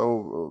well.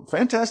 So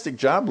fantastic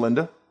job,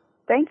 Linda.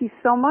 Thank you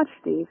so much,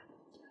 Steve.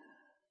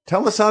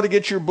 Tell us how to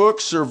get your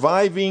book,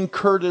 Surviving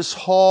Curtis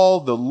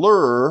Hall, The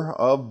Lure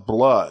of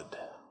Blood.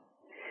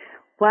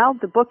 Well,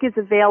 the book is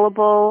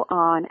available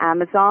on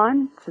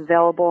Amazon. It's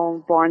available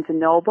on Barnes &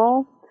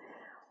 Noble.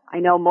 I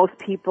know most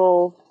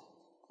people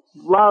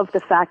love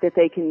the fact that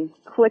they can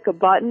click a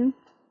button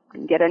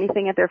and get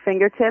anything at their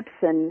fingertips,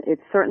 and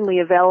it's certainly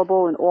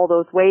available in all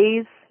those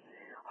ways.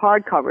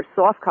 Hardcover,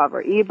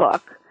 softcover,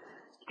 ebook.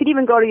 You could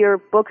even go to your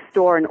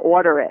bookstore and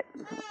order it.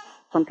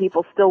 Some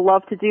people still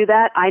love to do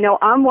that. I know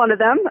I'm one of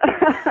them.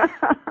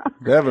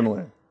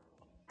 Definitely.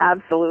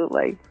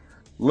 Absolutely.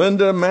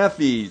 Linda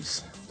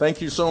Matthies,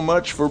 thank you so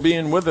much for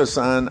being with us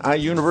on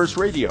iUniverse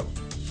Radio.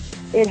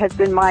 It has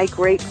been my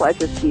great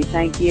pleasure, Steve.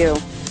 Thank you.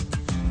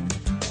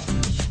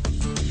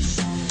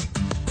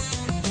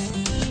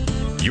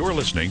 You're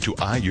listening to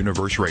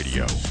iUniverse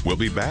Radio. We'll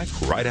be back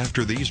right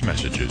after these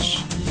messages.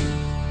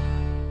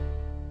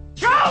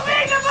 Show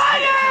me the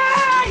money!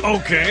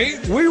 Okay,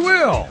 we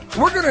will.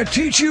 We're going to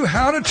teach you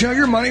how to tell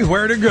your money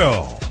where to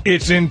go.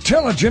 It's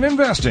Intelligent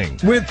Investing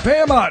with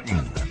Pam Otten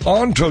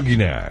on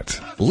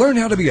TogiNet. Learn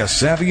how to be a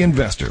savvy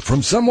investor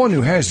from someone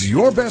who has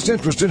your best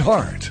interest at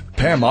heart.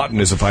 Pam Otten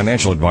is a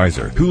financial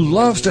advisor who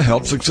loves to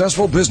help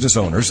successful business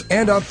owners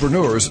and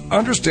entrepreneurs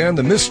understand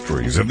the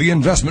mysteries of the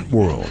investment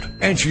world,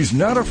 and she's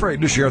not afraid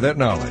to share that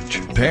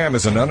knowledge. Pam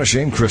is an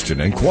unashamed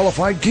Christian and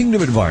qualified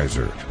kingdom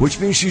advisor, which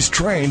means she's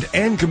trained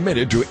and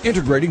committed to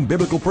integrating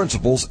biblical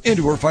principles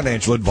into her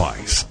financial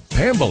advice.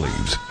 Pam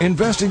believes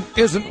investing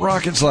isn't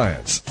rocket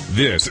science.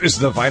 This is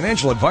the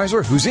financial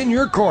advisor who's in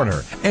your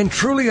corner and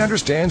truly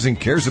understands and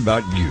cares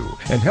about you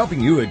and helping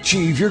you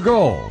achieve your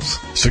goals.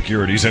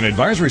 Securities and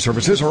advisory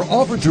services are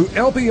offered through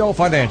LPL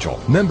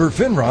Financial, member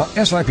FINRA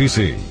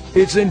SIPC.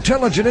 It's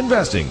Intelligent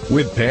Investing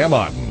with Pam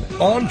Otten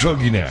on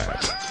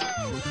TogiNet.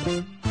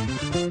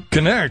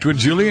 Connect with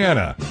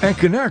Juliana and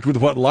connect with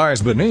what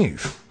lies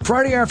beneath.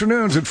 Friday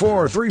afternoons at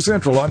 4, 3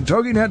 Central on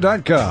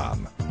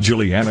TogiNet.com.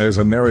 Juliana is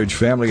a marriage,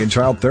 family, and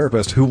child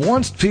therapist who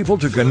wants people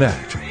to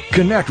connect.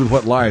 Connect with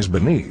what lies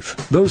beneath,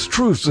 those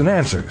truths and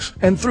answers.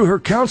 And through her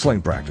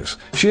counseling practice,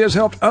 she has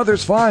helped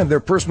others find their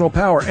personal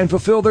power and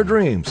fulfill their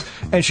dreams.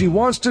 And she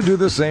wants to do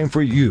the same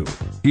for you.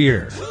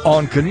 Here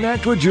on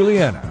Connect with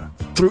Juliana.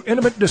 Through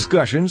intimate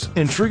discussions,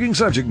 intriguing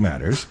subject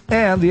matters,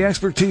 and the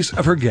expertise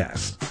of her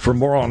guests. For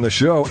more on the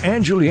show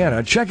and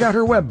Juliana, check out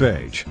her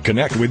webpage,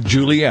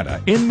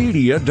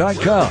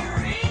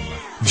 connectwithjulianainmedia.com.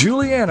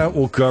 Juliana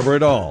will cover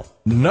it all.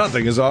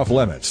 Nothing is off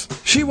limits.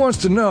 She wants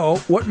to know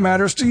what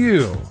matters to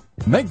you.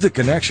 Make the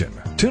connection.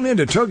 Tune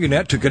into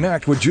TogiNet to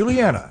connect with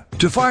Juliana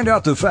to find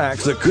out the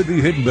facts that could be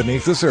hidden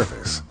beneath the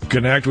surface.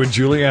 Connect with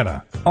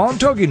Juliana on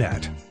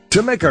TogiNet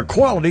to make a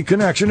quality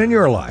connection in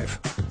your life.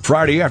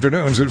 Friday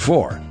afternoons at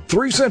 4,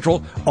 3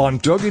 Central on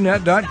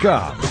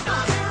TogiNet.com.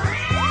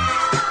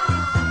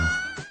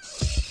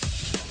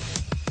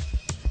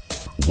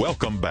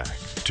 Welcome back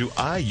to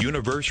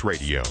iUniverse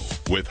Radio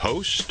with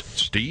host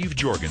Steve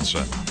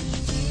Jorgensen.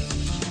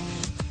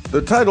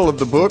 The title of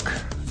the book,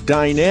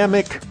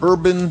 Dynamic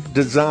Urban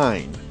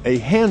Design, a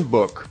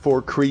handbook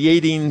for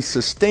creating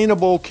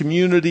sustainable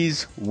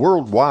communities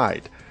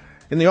worldwide.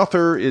 And the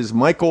author is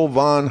Michael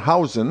von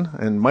Hausen,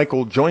 and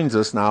Michael joins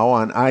us now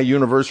on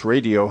iUniverse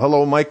Radio.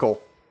 Hello,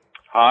 Michael.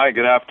 Hi,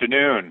 good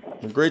afternoon.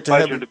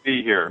 Pleasure to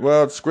be here.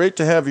 Well, it's great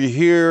to have you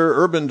here.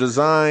 Urban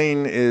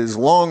design is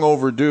long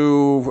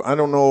overdue. I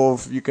don't know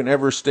if you can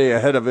ever stay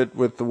ahead of it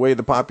with the way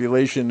the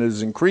population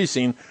is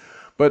increasing.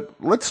 But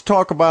let's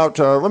talk about,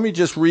 let me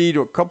just read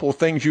a couple of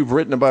things you've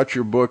written about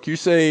your book. You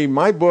say,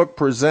 my book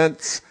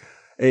presents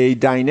a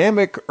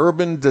dynamic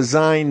urban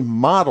design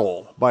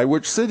model by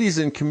which cities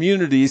and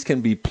communities can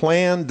be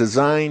planned,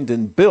 designed,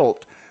 and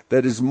built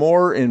that is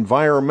more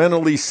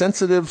environmentally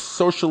sensitive,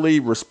 socially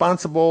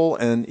responsible,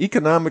 and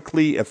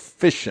economically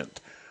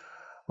efficient.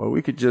 Well,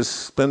 we could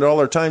just spend all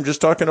our time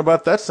just talking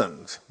about that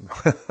sentence.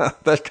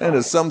 That kind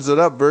of sums it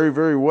up very,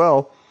 very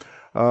well.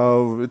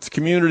 It's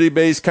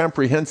community-based,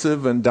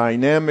 comprehensive, and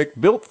dynamic,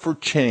 built for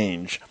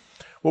change.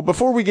 Well,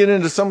 before we get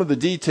into some of the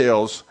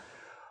details,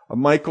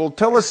 Michael,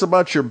 tell us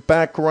about your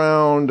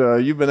background.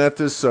 You've been at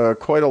this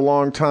quite a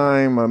long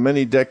time,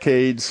 many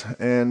decades,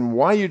 and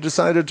why you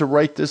decided to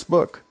write this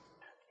book.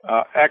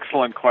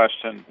 Excellent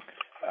question.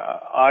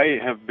 I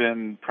have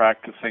been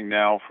practicing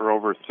now for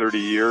over 30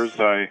 years.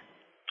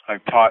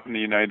 I've taught in the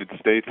United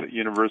States at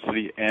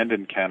university and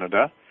in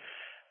Canada.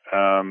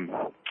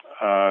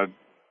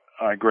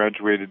 I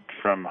graduated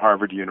from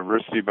Harvard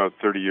University about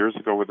 30 years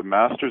ago with a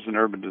master's in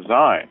urban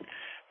design,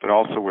 but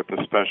also with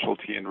a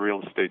specialty in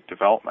real estate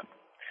development.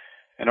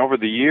 And over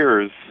the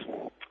years,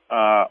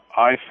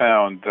 I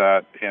found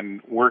that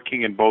in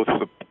working in both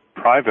the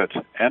private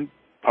and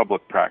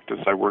public practice,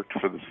 I worked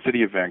for the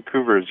City of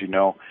Vancouver, as you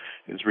know,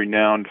 is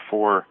renowned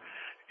for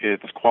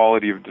its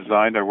quality of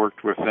design. I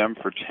worked with them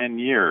for 10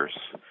 years.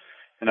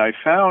 And I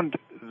found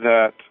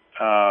that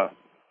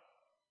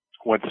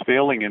what's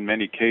failing in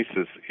many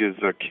cases is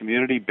a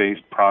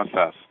community-based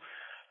process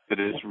that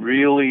is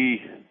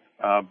really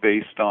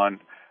based on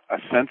a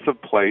sense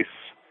of place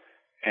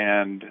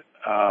and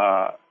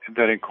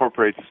that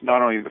incorporates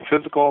not only the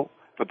physical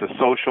but the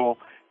social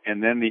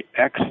and then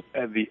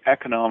the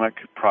economic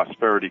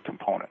prosperity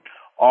component,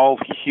 all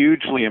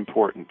hugely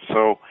important.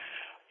 So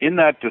in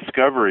that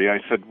discovery, I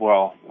said,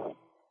 well,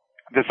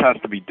 this has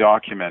to be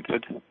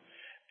documented.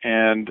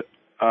 And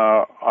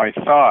I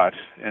thought,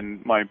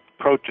 and my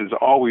approach is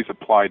always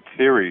applied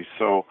theory.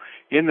 So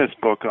in this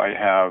book, I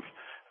have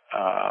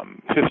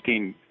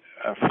 15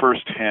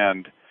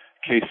 first-hand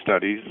case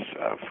studies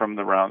from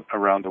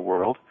around the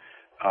world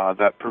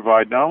that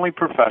provide not only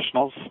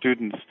professionals,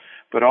 students,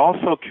 but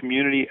also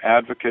community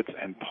advocates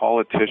and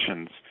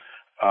politicians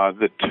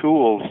the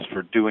tools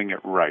for doing it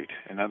right.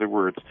 In other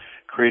words,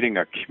 creating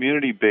a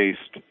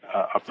community-based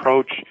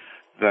approach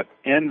that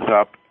ends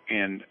up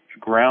in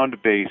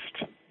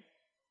ground-based,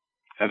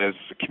 that is,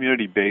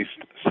 community-based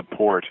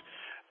support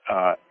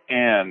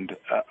and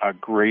a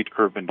great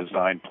urban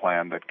design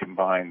plan that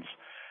combines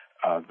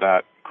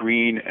that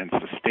green and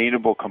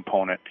sustainable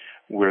component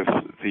with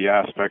the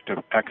aspect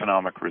of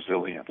economic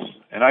resilience.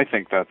 And I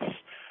think that's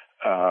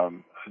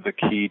the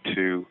key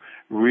to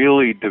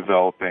really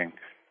developing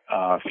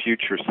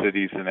future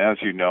cities. And as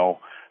you know,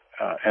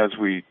 as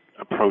we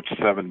approach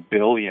 7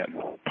 billion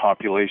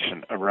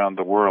population around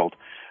the world,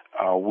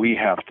 we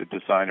have to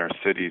design our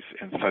cities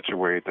in such a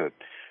way that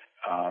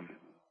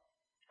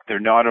they're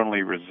not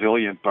only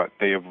resilient, but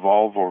they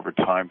evolve over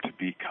time to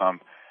become,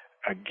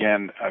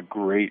 again, a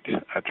great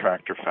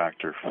attractor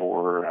factor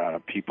for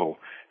people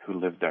who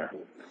live there.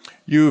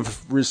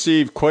 You've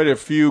received quite a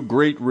few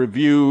great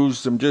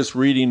reviews. I'm just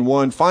reading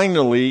one.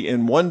 Finally,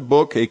 in one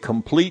book, a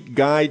complete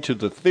guide to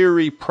the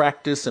theory,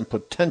 practice, and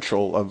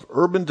potential of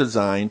urban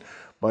design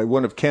by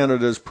one of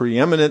Canada's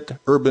preeminent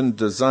urban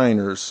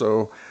designers.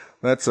 So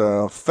that's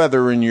a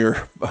feather in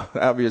your,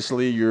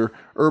 obviously, your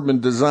urban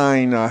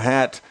design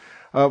hat.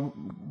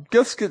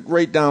 Let's get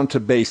right down to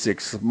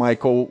basics,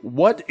 Michael.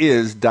 What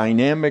is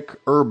dynamic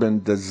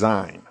urban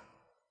design?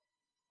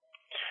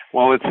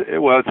 Well,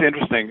 it's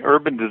interesting.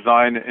 Urban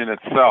design in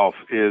itself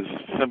is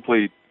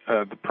simply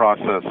the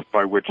process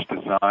by which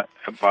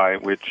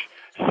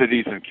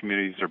cities and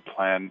communities are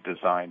planned,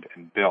 designed,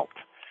 and built.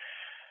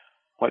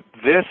 What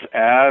this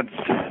adds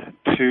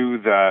to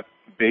that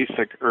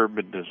basic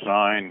urban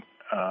design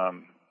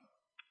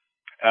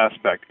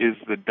aspect is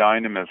the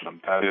dynamism.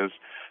 That is,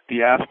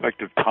 the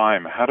aspect of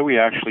time. How do we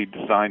actually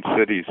design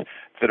cities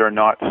that are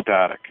not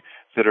static,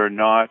 that are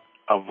not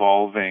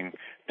evolving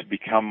to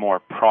become more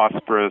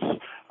prosperous,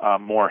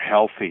 more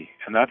healthy?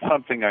 And that's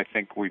something I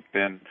think we've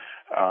been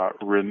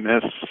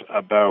remiss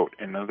about.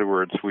 In other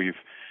words, we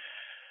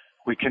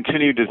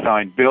continue to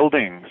design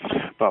buildings,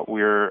 but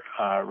we're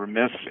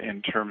remiss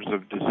in terms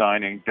of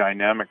designing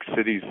dynamic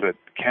cities that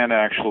can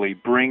actually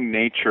bring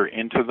nature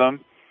into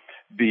them,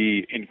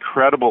 be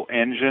incredible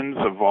engines,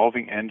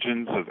 evolving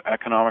engines of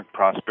economic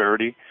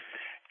prosperity,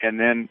 and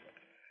then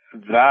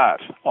that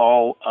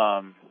all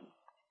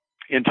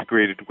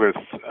integrated with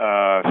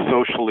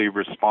socially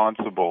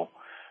responsible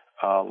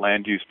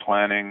land use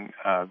planning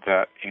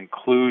that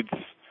includes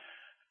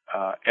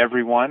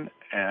everyone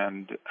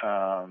and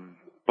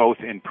both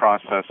in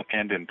process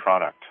and in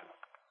product.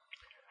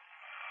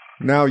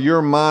 Now,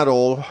 your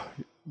model,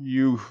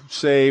 you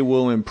say,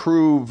 will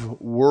improve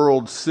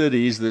world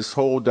cities, this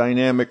whole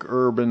dynamic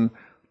urban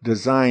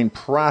design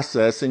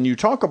process, and you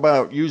talk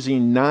about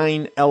using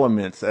 9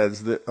 elements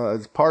as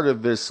part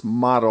of this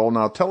model.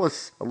 Now, tell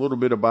us a little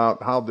bit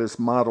about how this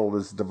model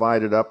is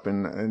divided up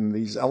and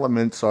these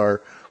elements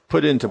are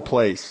put into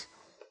place.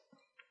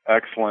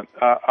 Excellent.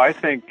 I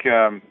think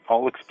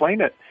I'll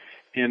explain it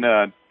in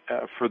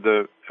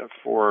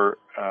for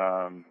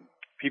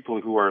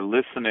people who are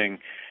listening.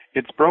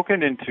 It's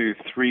broken into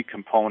 3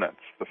 components.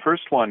 The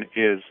first one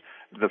is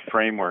the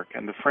framework,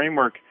 and the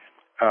framework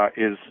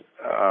is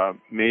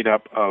made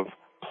up of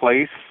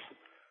place,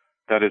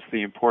 that is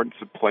the importance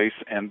of place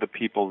and the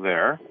people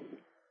there,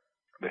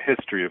 the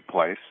history of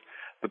place,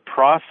 the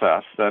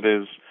process, that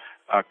is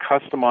a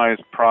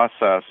customized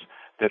process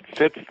that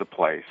fits the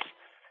place,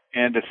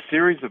 and a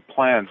series of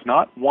plans,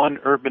 not one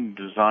urban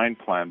design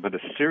plan, but a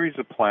series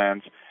of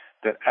plans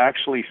that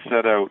actually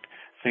set out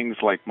things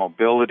like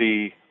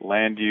mobility,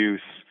 land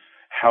use,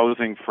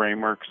 housing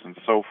frameworks, and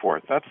so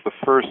forth. That's the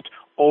first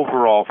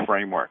overall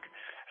framework.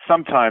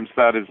 sometimes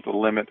that is the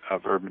limit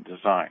of urban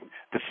design.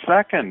 The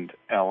second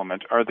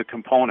element are the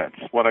components,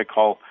 what I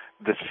call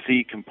the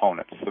C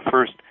components. The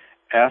first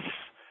S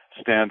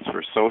stands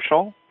for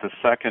social, the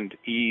second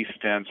E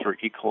stands for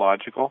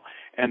ecological,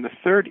 and the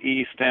third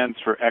E stands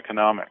for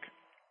economic,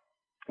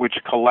 which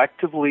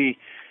collectively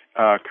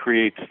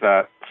creates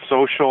that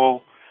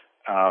social,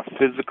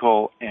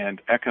 physical,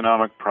 and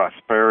economic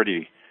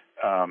prosperity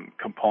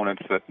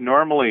components that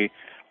normally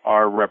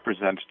are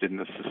represented in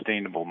the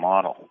sustainable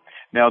model.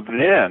 Now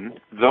then,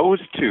 those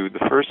two,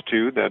 the first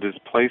two, that is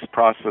place,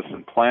 process,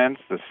 and plans,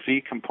 the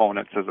C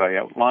components as I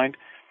outlined,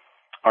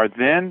 are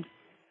then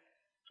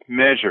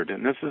measured,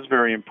 and this is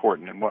very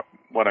important in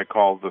what I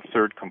call the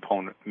third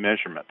component,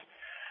 measurement.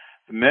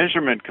 The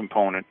measurement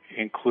component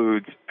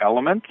includes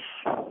elements,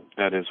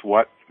 that is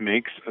what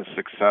makes a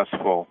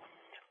successful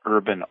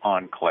urban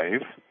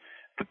enclave,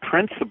 the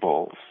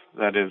principles,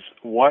 that is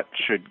what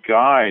should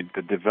guide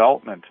the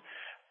development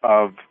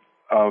of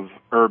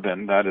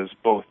urban, that is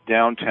both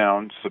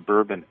downtown,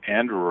 suburban,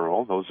 and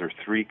rural. Those are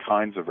three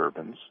kinds of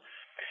urbans.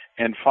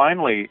 And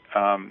finally,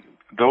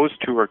 those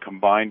two are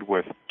combined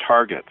with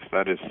targets,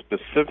 that is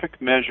specific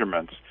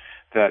measurements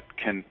that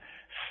can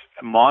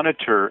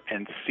monitor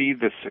and see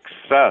the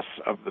success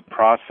of the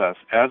process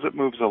as it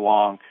moves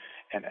along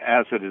and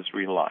as it is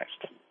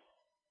realized.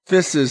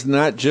 This is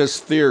not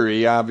just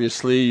theory,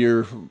 obviously.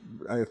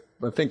 I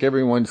think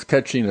everyone's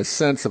catching a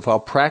sense of how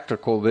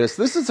practical this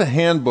is a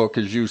handbook,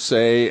 as you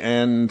say,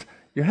 and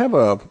you have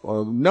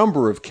a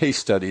number of case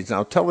studies.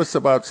 Now tell us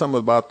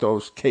about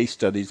those case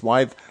studies,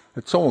 why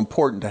it's so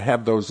important to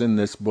have those in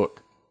this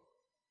book.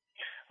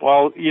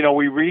 Well,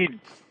 we read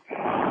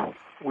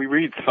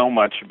so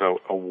much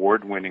about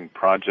award-winning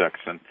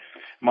projects, and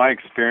my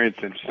experience,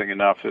 interesting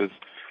enough, is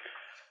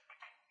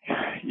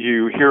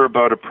you hear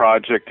about a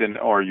project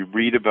or you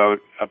read about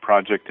a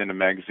project in a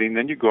magazine,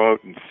 then you go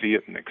out and see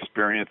it and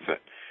experience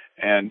it.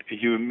 And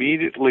you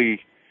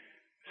immediately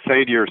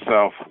say to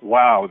yourself,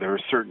 wow, there are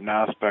certain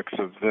aspects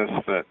of this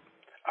that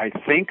I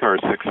think are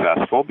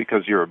successful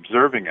because you're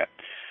observing it.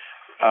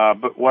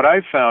 But what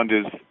I've found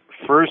is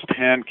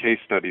first-hand case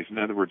studies, in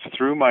other words,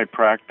 through my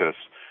practice,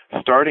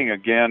 starting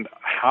again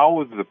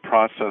how the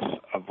process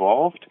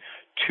evolved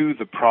to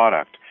the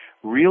product,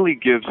 really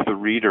gives the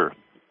reader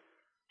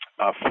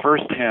a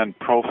first-hand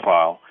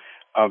profile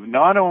of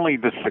not only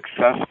the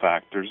success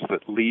factors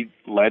that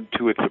led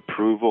to its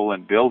approval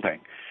and building,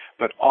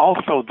 but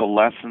also the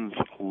lessons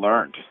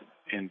learned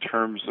in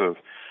terms of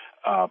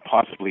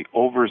possibly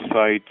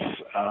oversights,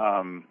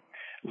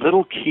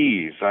 little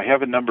keys. I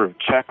have a number of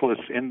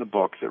checklists in the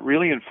book that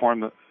really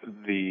inform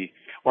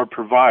or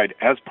provide,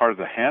 as part of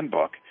the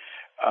handbook,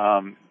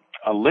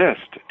 a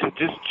list to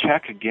just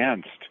check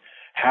against.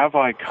 Have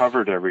I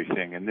covered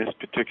everything in this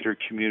particular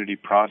community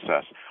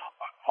process?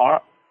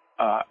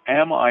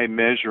 Am I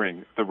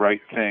measuring the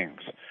right things?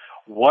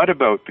 What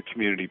about the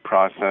community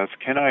process?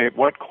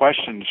 What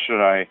questions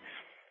should I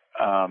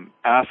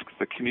ask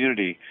the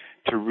community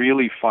to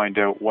really find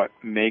out what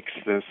makes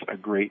this a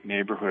great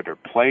neighborhood or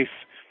place?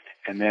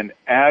 And then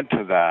add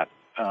to that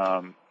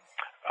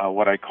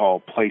what I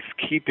call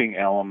place-keeping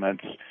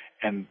elements,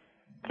 and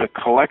the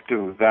collective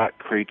of that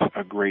creates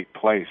a great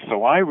place.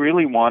 So I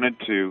really wanted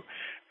to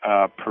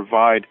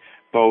provide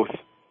both,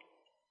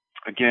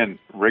 again,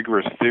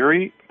 rigorous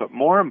theory, but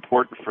more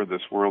important for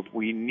this world,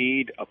 we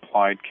need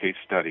applied case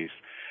studies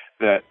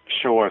that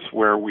show us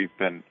where we've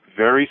been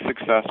very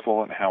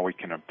successful and how we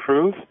can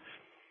improve,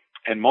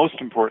 and most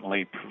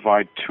importantly,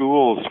 provide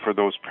tools for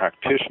those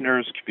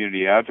practitioners,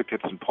 community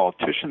advocates, and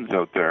politicians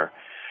out there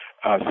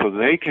so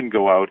they can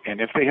go out,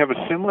 and if they have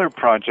a similar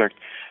project,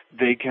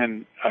 they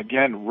can,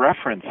 again,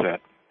 reference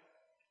it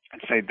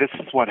and say, this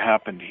is what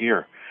happened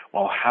here.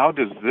 Well, how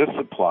does this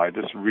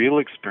real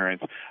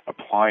experience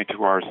apply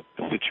to our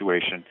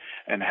situation,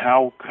 and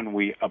how can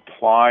we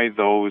apply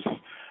those,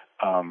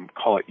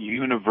 call it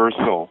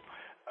universal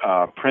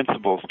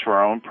principles to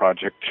our own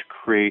project to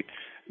create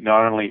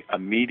not only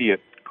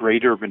immediate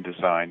great urban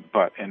design,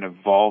 but an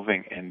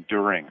evolving,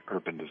 enduring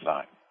urban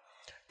design.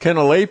 Can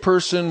a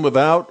layperson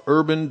without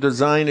urban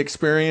design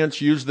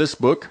experience use this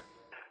book?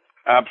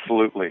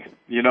 Absolutely.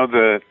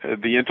 The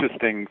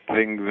interesting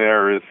thing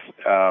there is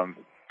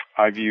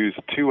I've used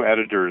two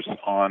editors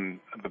on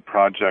the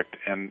project,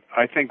 and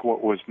I think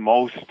what was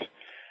most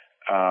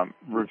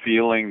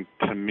revealing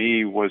to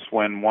me was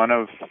when one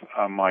of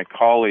my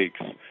colleagues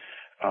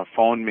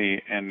phoned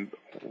me, and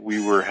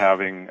we were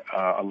having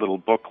a little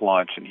book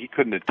launch, and he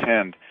couldn't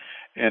attend.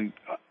 And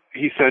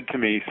he said to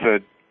me,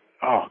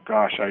 oh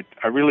gosh,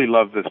 I really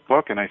love this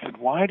book. And I said,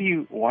 why do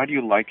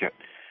you like it?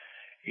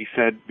 He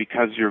said,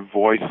 because your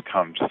voice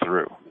comes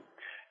through.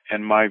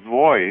 And my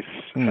voice,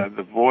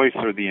 the voice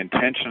or the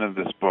intention of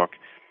this book,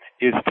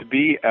 is to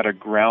be at a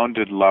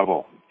grounded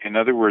level. In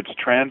other words,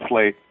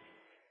 translate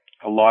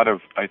a lot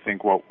of, I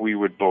think, what we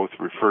would both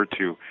refer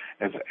to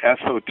as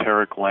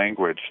esoteric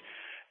language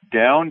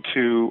down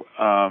to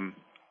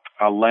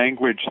a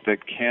language that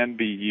can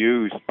be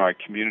used by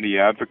community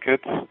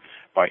advocates,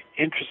 by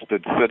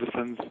interested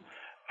citizens,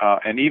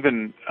 and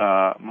even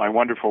my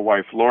wonderful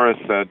wife Laura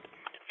said,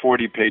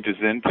 40 pages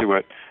into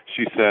it,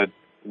 she said,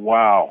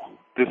 "Wow,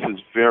 this is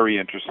very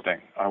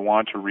interesting. I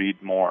want to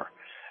read more."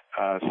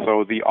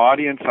 So the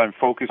audience I'm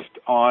focused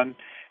on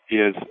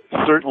is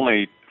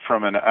certainly,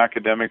 from an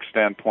academic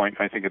standpoint,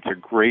 I think it's a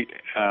great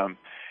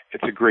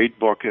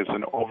book as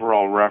an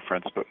overall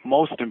reference. But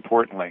most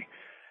importantly,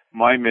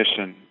 my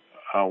mission,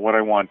 what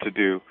I want to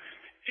do,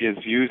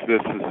 is use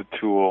this as a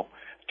tool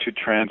to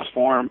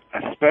transform,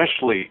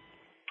 especially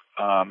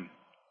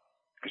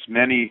there's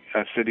many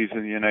cities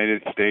in the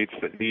United States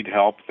that need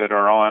help that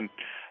are on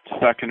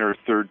second or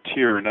third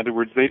tier. In other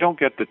words, they don't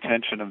get the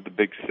attention of the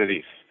big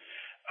cities.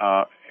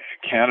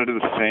 Canada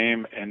the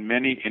same, and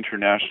many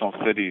international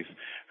cities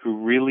who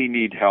really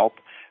need help.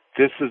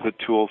 This is a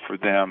tool for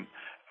them,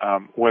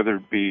 whether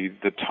it be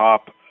the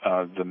top,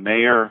 the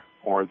mayor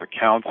or the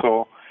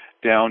council,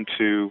 down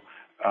to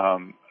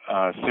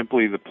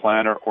simply the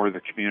planner or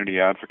the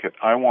community advocate.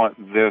 I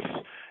want this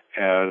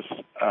as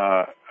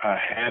a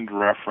hand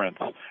reference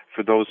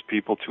for those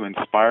people to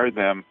inspire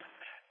them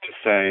to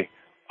say,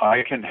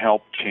 I can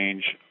help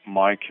change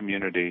my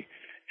community,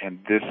 and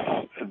this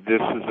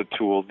is a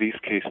tool, these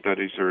case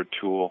studies are a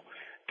tool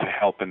to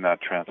help in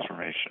that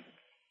transformation.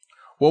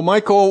 Well,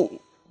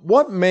 Michael,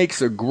 what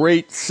makes a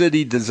great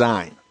city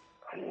design?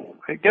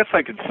 I guess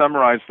I could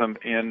summarize them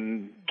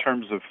in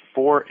terms of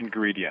 4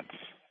 ingredients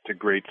to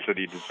great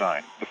city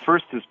design. The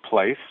first is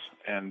place,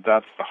 and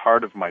that's the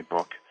heart of my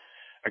book.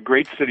 A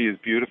great city is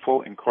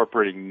beautiful,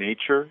 incorporating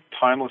nature,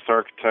 timeless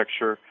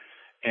architecture,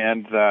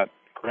 and that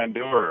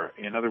grandeur.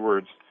 In other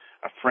words,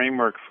 a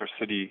framework for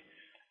city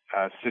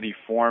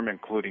form,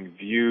 including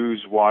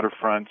views,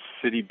 waterfronts,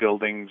 city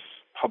buildings,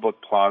 public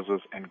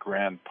plazas, and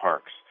grand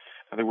parks.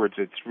 In other words,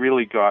 it's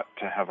really got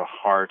to have a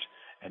heart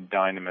and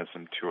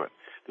dynamism to it.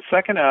 The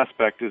second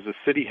aspect is a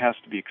city has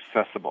to be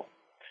accessible.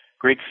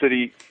 Great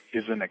city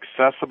is an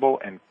accessible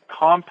and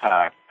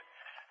compact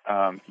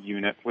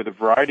unit with a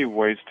variety of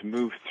ways to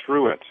move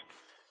through it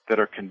that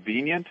are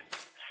convenient,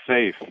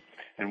 safe,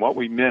 and what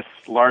we miss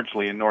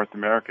largely in North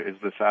America is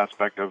this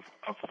aspect of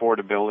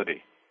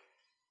affordability.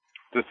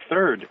 The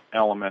third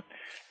element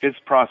is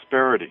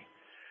prosperity.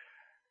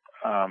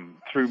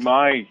 Through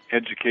my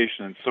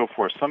education and so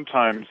forth,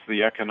 sometimes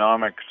the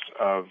economics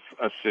of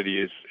a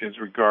city is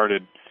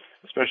regarded,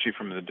 especially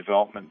from the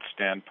development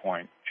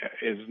standpoint,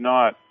 is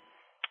not,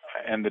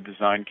 and the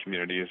design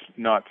community is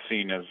not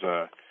seen as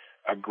a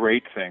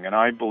great thing. And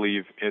I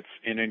believe it's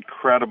an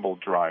incredible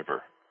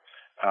driver.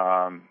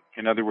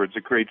 In other words,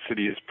 a great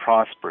city is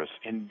prosperous,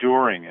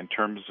 enduring in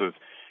terms of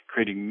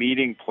creating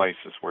meeting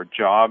places where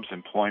jobs,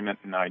 employment,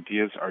 and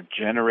ideas are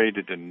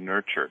generated and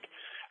nurtured.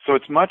 So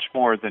it's much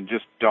more than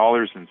just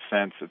dollars and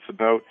cents. It's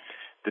about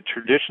the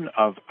tradition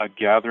of a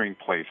gathering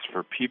place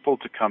for people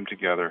to come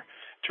together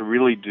to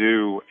really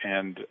do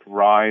and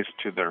rise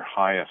to their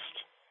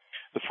highest.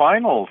 The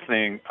final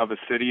thing of a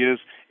city is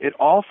it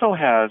also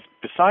has,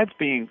 besides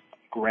being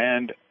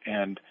grand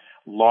and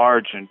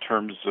large in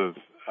terms of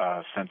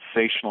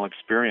sensational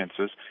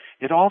experiences,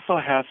 it also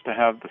has to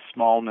have the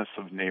smallness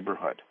of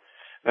neighborhood.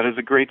 That is,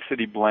 a great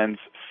city blends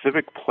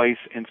civic place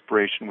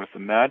inspiration with the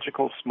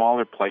magical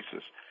smaller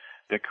places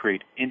that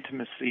create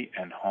intimacy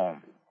and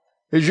home.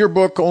 Is your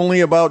book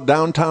only about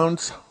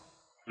downtowns?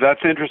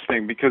 That's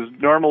interesting because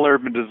normal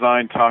urban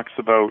design talks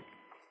about,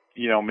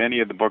 many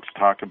of the books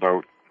talk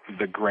about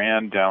the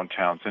grand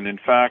downtowns. And in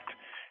fact,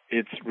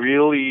 it's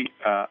really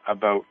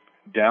about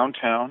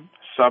downtown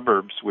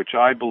suburbs, which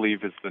I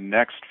believe is the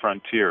next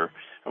frontier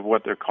of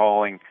what they're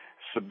calling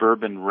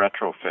suburban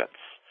retrofits.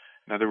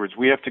 In other words,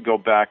 we have to go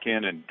back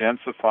in and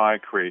densify,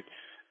 create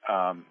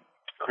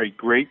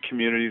great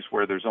communities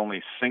where there's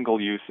only single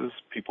uses.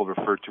 People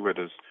refer to it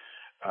as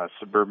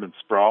suburban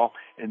sprawl.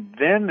 And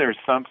then there's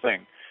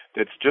something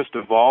that's just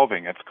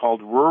evolving. It's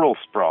called rural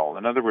sprawl.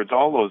 In other words,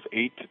 all those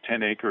 8 to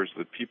 10 acres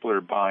that people are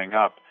buying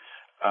up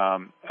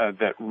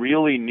that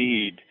really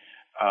need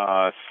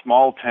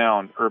small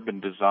town urban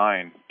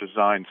design.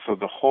 So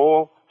the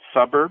whole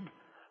suburb,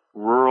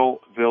 rural,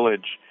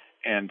 village,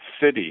 and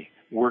city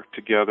work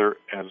together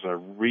as a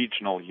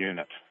regional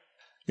unit.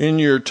 In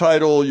your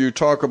title, you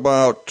talk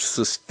about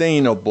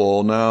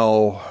sustainable.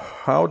 Now,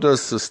 how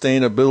does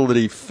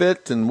sustainability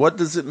fit, and what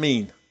does it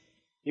mean?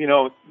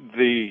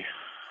 The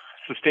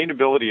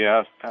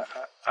sustainability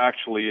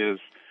actually is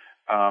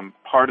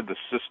part of the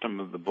system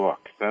of the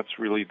book. That's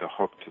really the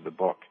hook to the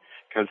book,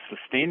 because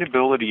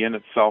sustainability in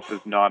itself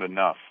is not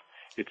enough.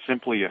 It's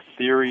simply a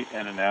theory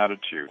and an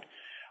attitude.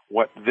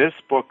 What this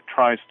book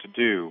tries to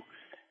do,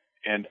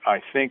 and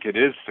I think it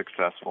is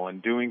successful in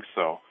doing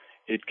so,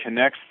 it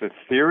connects the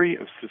theory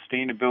of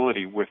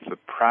sustainability with the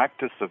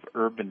practice of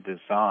urban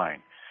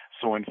design.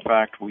 So in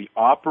fact, we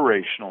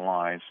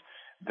operationalize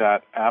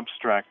that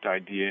abstract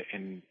idea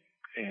in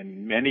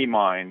many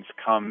minds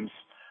comes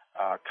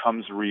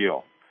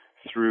real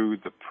through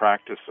the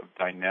practice of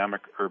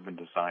dynamic urban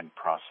design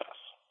process.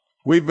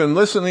 We've been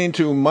listening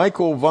to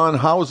Michael von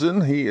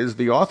Hausen. He is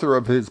the author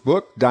of his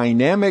book,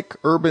 Dynamic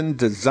Urban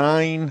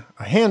Design,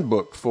 a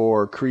handbook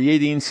for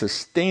creating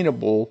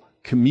sustainable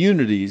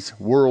communities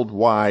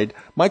worldwide.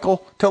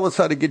 Michael, tell us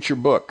how to get your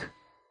book.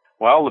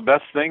 Well, the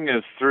best thing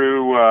is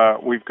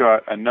through, we've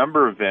got a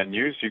number of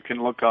venues. You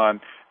can look on,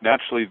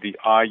 naturally, the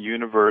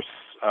iUniverse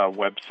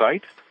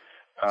website.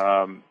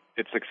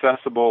 It's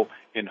accessible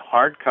in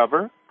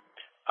hardcover,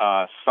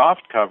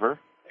 softcover,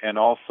 and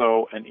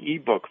also an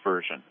ebook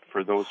version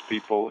for those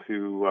people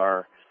who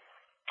are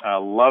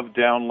love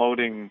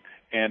downloading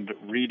and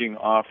reading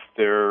off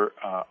their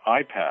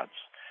iPads.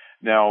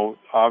 Now,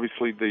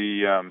 obviously,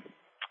 the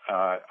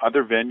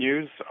other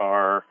venues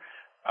are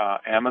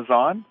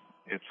Amazon.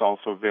 It's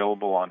also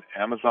available on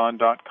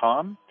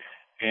Amazon.com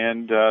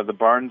and the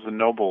Barnes &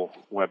 Noble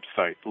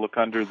website. Look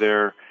under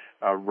their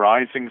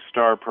Rising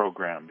Star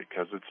program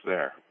because it's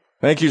there.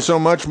 Thank you so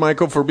much,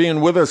 Michael, for being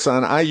with us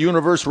on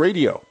iUniverse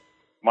Radio.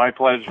 My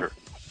pleasure.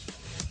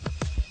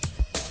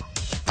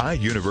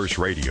 iUniverse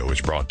Radio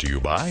is brought to you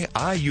by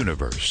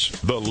iUniverse,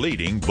 the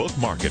leading book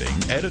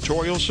marketing,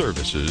 editorial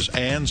services,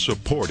 and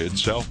supported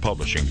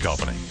self-publishing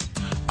company.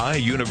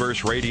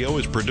 iUniverse Radio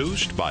is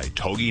produced by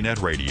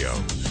TogiNet Radio.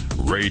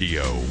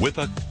 Radio with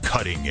a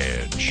cutting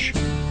edge.